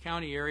Orange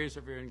County areas, or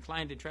if you're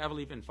inclined to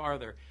travel even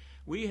farther,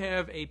 we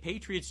have a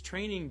Patriots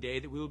Training Day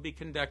that we will be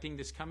conducting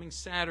this coming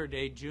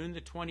Saturday, June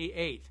the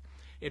 28th.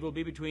 It will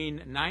be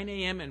between 9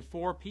 a.m. and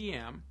 4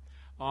 p.m.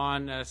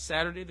 on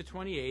Saturday the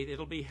 28th.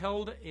 It'll be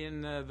held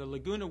in the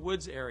Laguna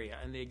Woods area,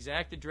 and the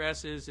exact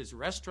address is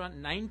Restaurant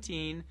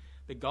 19,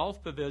 the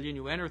Golf Pavilion.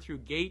 You enter through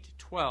Gate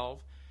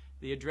 12.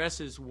 The address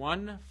is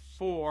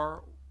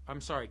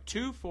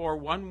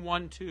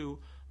 24112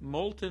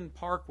 Moulton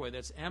Parkway.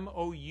 That's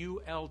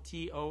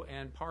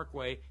Moulton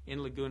Parkway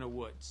in Laguna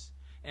Woods.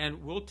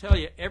 And we'll tell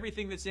you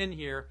everything that's in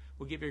here.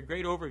 We'll give you a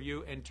great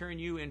overview and turn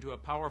you into a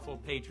powerful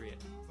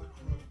patriot.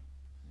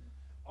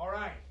 All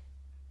right.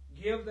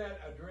 Give that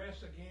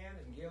address again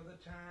and give the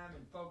time.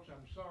 And folks,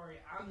 I'm sorry,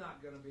 I'm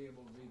not going to be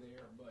able to be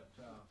there, but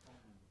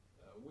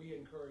we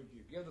encourage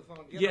you. Give the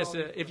phone. Yes,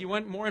 if you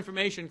want more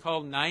information,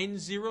 call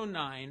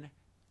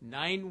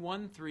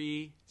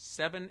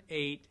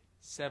 909-913-7878.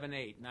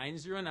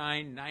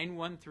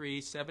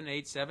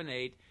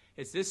 909-913-7878.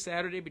 It's this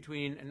Saturday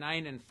between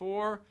 9 and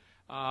 4,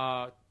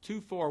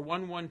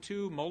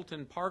 24112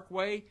 Moulton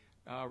Parkway.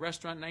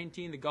 Restaurant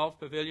 19, the Golf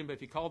Pavilion. But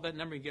if you call that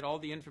number, you get all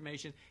the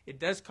information. It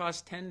does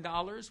cost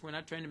 $10. We're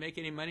not trying to make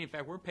any money. In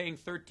fact, we're paying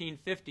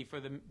 $13.50 for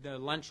the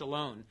lunch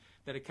alone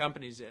that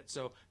accompanies it.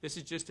 So this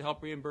is just to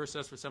help reimburse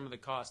us for some of the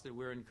costs that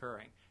we're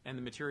incurring and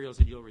the materials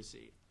that you'll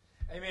receive.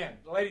 Amen.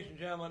 Ladies and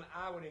gentlemen,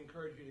 I would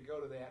encourage you to go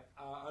to that.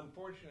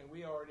 Unfortunately,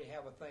 we already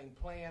have a thing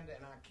planned,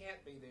 and I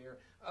can't be there.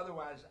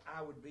 Otherwise,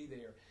 I would be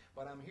there.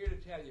 But I'm here to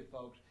tell you,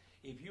 folks,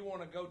 if you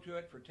want to go to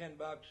it for $10,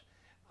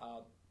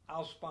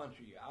 I'll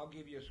sponsor you. I'll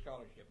give you a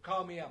scholarship.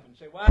 Call me up and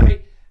say,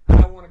 Whitey,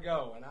 I want to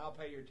go, and I'll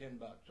pay your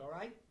 $10. All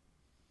right?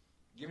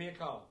 Give me a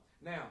call.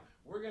 Now,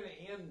 we're going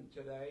to end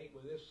today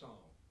with this song,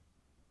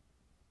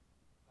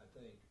 I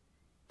think.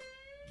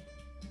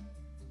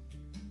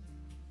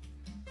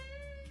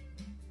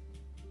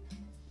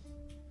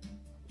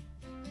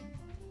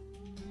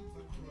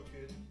 The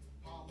crooked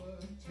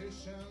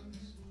politicians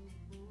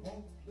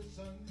won't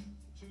listen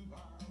to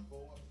our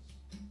voice.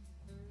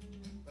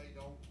 They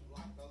don't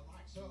like the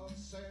likes of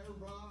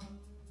Sarah,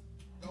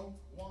 don't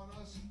want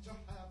us to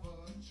have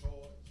a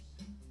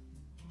choice.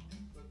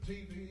 The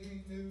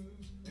TV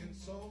news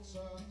insults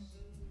us,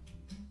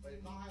 they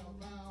lie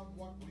about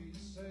what we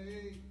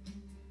say.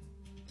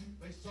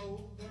 They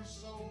sold their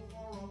soul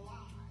for a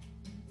lie,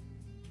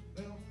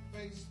 they'll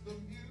face the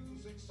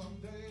music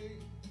someday.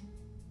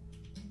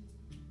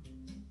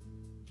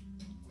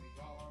 We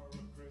are a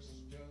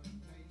Christian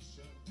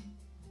nation,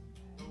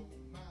 no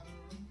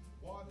matter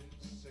what it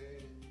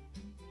said.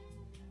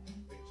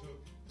 They took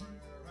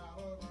prayer out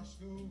of our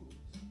schools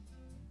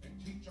and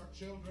teach our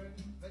children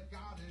that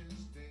God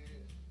is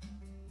dead.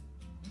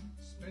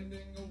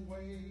 Spending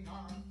away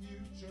our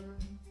future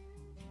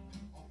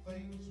on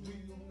things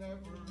we'll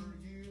never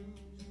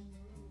use.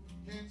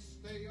 Can't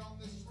stay on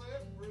this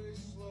slippery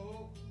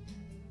slope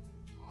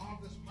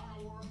of this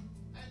power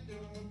and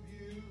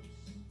abuse.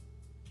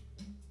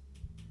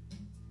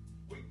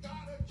 We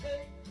gotta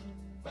take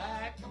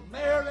Back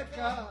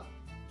America,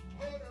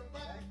 put her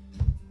back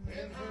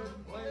in her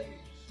place.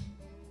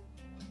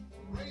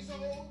 Raise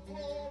old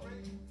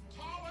glory,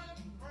 tall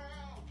and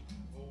proud.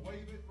 We'll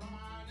wave it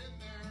right in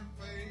their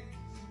face.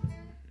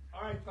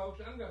 All right, folks,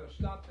 I'm going to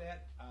stop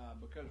that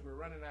because we're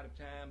running out of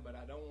time, but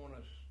I don't want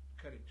to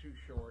cut it too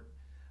short.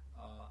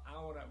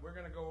 We're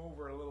going to go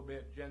over a little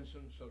bit,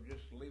 Jensen, so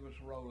just leave us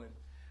rolling.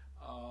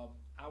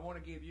 I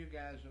want to give you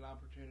guys an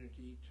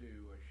opportunity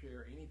to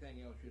share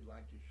anything else you'd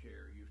like to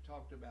share. You've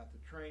talked about the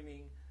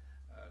training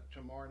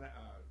tomorrow night,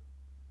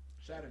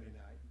 Saturday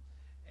night,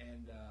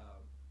 and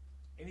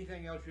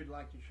anything else you'd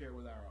like to share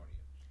with our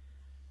audience.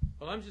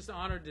 Well, I'm just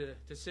honored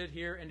to sit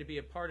here and to be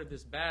a part of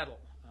this battle,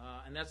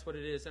 and that's what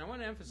it is. And I want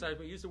to emphasize,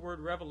 we use the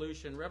word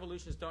revolution.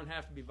 Revolutions don't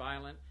have to be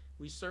violent.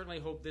 We certainly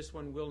hope this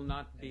one will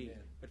not be.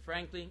 Amen. But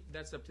frankly,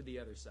 that's up to the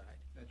other side.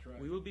 That's right.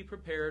 We will be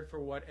prepared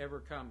for whatever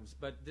comes,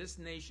 but this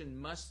nation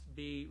must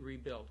be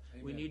rebuilt.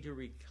 Amen. We need to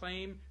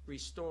reclaim,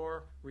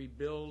 restore,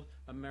 rebuild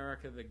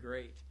America the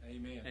Great.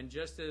 Amen. And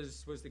just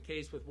as was the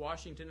case with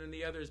Washington and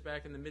the others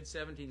back in the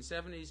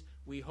mid-1770s,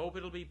 we hope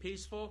it'll be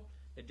peaceful.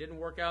 It didn't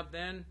work out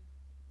then,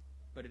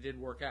 but it did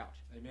work out.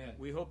 Amen.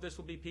 We hope this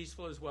will be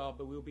peaceful as well,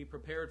 but we'll be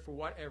prepared for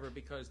whatever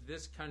because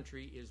this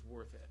country is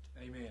worth it.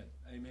 Amen.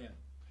 Amen.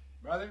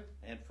 Brother?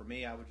 And for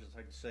me, I would just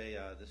like to say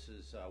this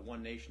is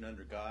one nation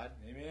under God.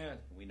 Amen.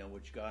 We know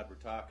which God we're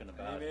talking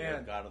about Amen.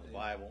 here, God of the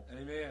Bible.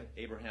 Amen.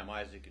 Abraham,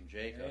 Isaac, and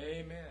Jacob.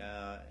 Amen.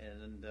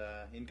 And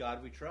in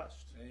God we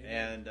trust.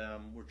 Amen.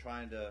 And we're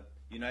trying to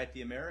unite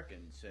the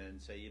Americans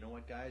and say, you know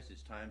what, guys,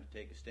 it's time to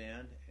take a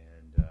stand.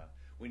 And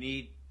we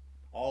need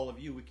all of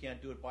you. We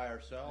can't do it by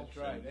ourselves.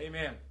 That's right. And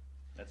Amen.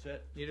 that's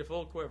it. Need a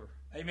full quiver.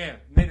 Amen.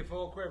 Need a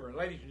full quiver.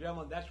 Ladies and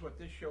gentlemen, that's what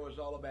this show is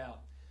all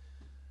about.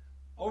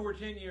 Over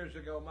 10 years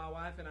ago, my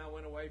wife and I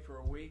went away for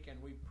a week,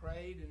 and we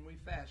prayed and we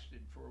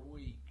fasted for a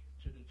week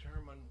to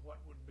determine what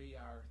would be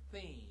our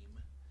theme.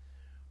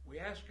 We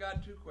asked God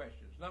two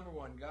questions. Number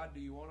one, God,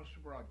 do you want us to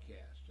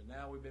broadcast? And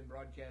now we've been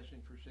broadcasting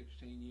for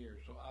 16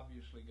 years, so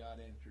obviously God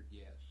answered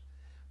yes.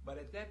 But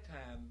at that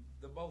time,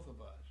 the both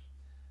of us,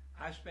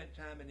 I spent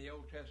time in the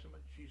Old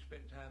Testament, she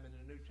spent time in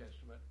the New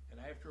Testament,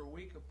 and after a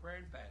week of prayer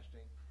and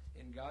fasting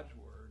in God's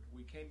Word,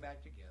 we came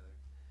back together.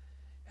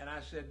 And I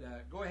said,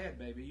 go ahead,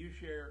 baby, you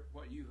share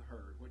what you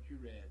heard, what you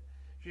read.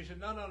 She said,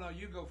 no,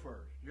 you go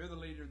first. You're the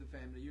leader of the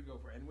family, you go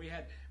first. And we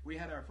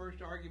had our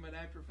first argument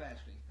after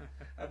fasting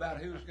about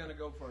who's going to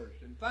go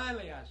first. And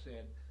finally I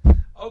said,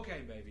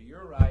 okay, baby,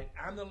 you're right.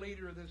 I'm the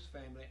leader of this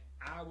family.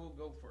 I will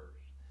go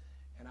first.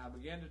 And I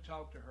began to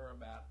talk to her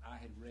about, I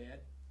had read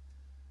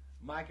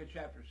Micah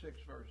chapter 6,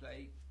 verse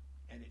 8,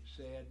 and it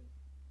said,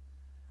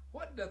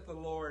 what doth the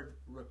Lord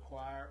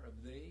require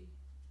of thee?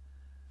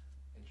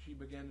 And she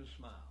began to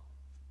smile.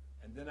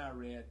 And then I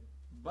read,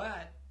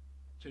 but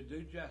to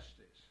do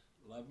justice,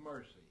 love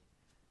mercy,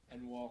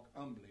 and walk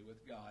humbly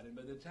with God. And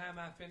by the time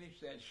I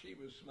finished that, she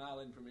was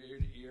smiling from ear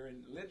to ear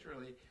and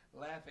literally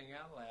laughing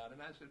out loud.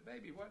 And I said,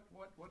 baby, what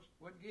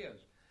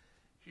gives?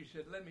 She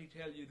said, let me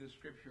tell you the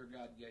scripture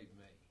God gave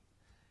me.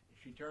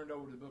 She turned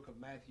over to the book of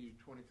Matthew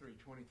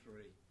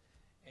 23:23.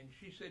 And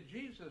she said,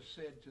 Jesus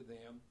said to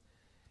them,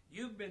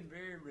 you've been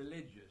very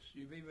religious.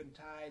 You've even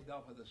tithed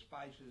off of the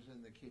spices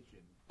in the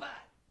kitchen.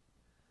 But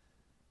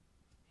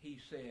he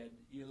said,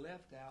 you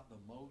left out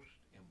the most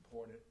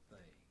important thing.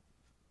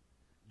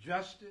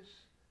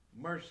 Justice,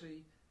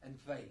 mercy, and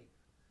faith.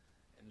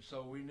 And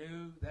so we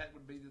knew that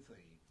would be the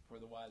theme for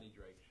the Wiley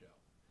Drake Show.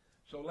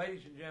 So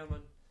ladies and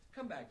gentlemen,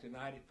 come back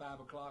tonight at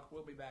 5 o'clock.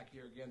 We'll be back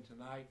here again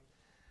tonight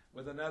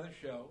with another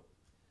show.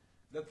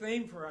 The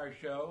theme for our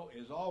show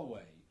is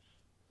always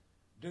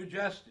do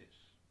justice,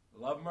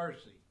 love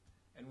mercy,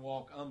 and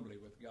walk humbly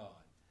with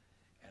God.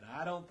 And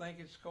I don't think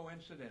it's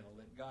coincidental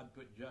that God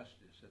put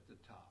justice at the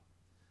top.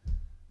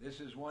 This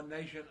is one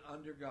nation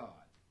under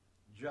God.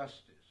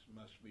 Justice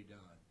must be done.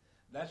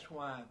 That's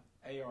why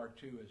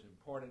A.R.2 is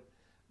important.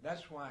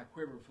 That's why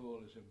Quiverful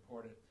is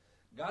important.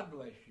 God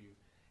bless you,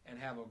 and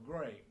have a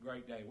great,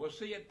 great day. We'll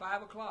see you at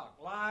 5 o'clock,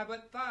 live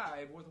at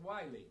 5 with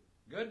Wiley.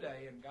 Good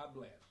day, and God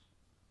bless.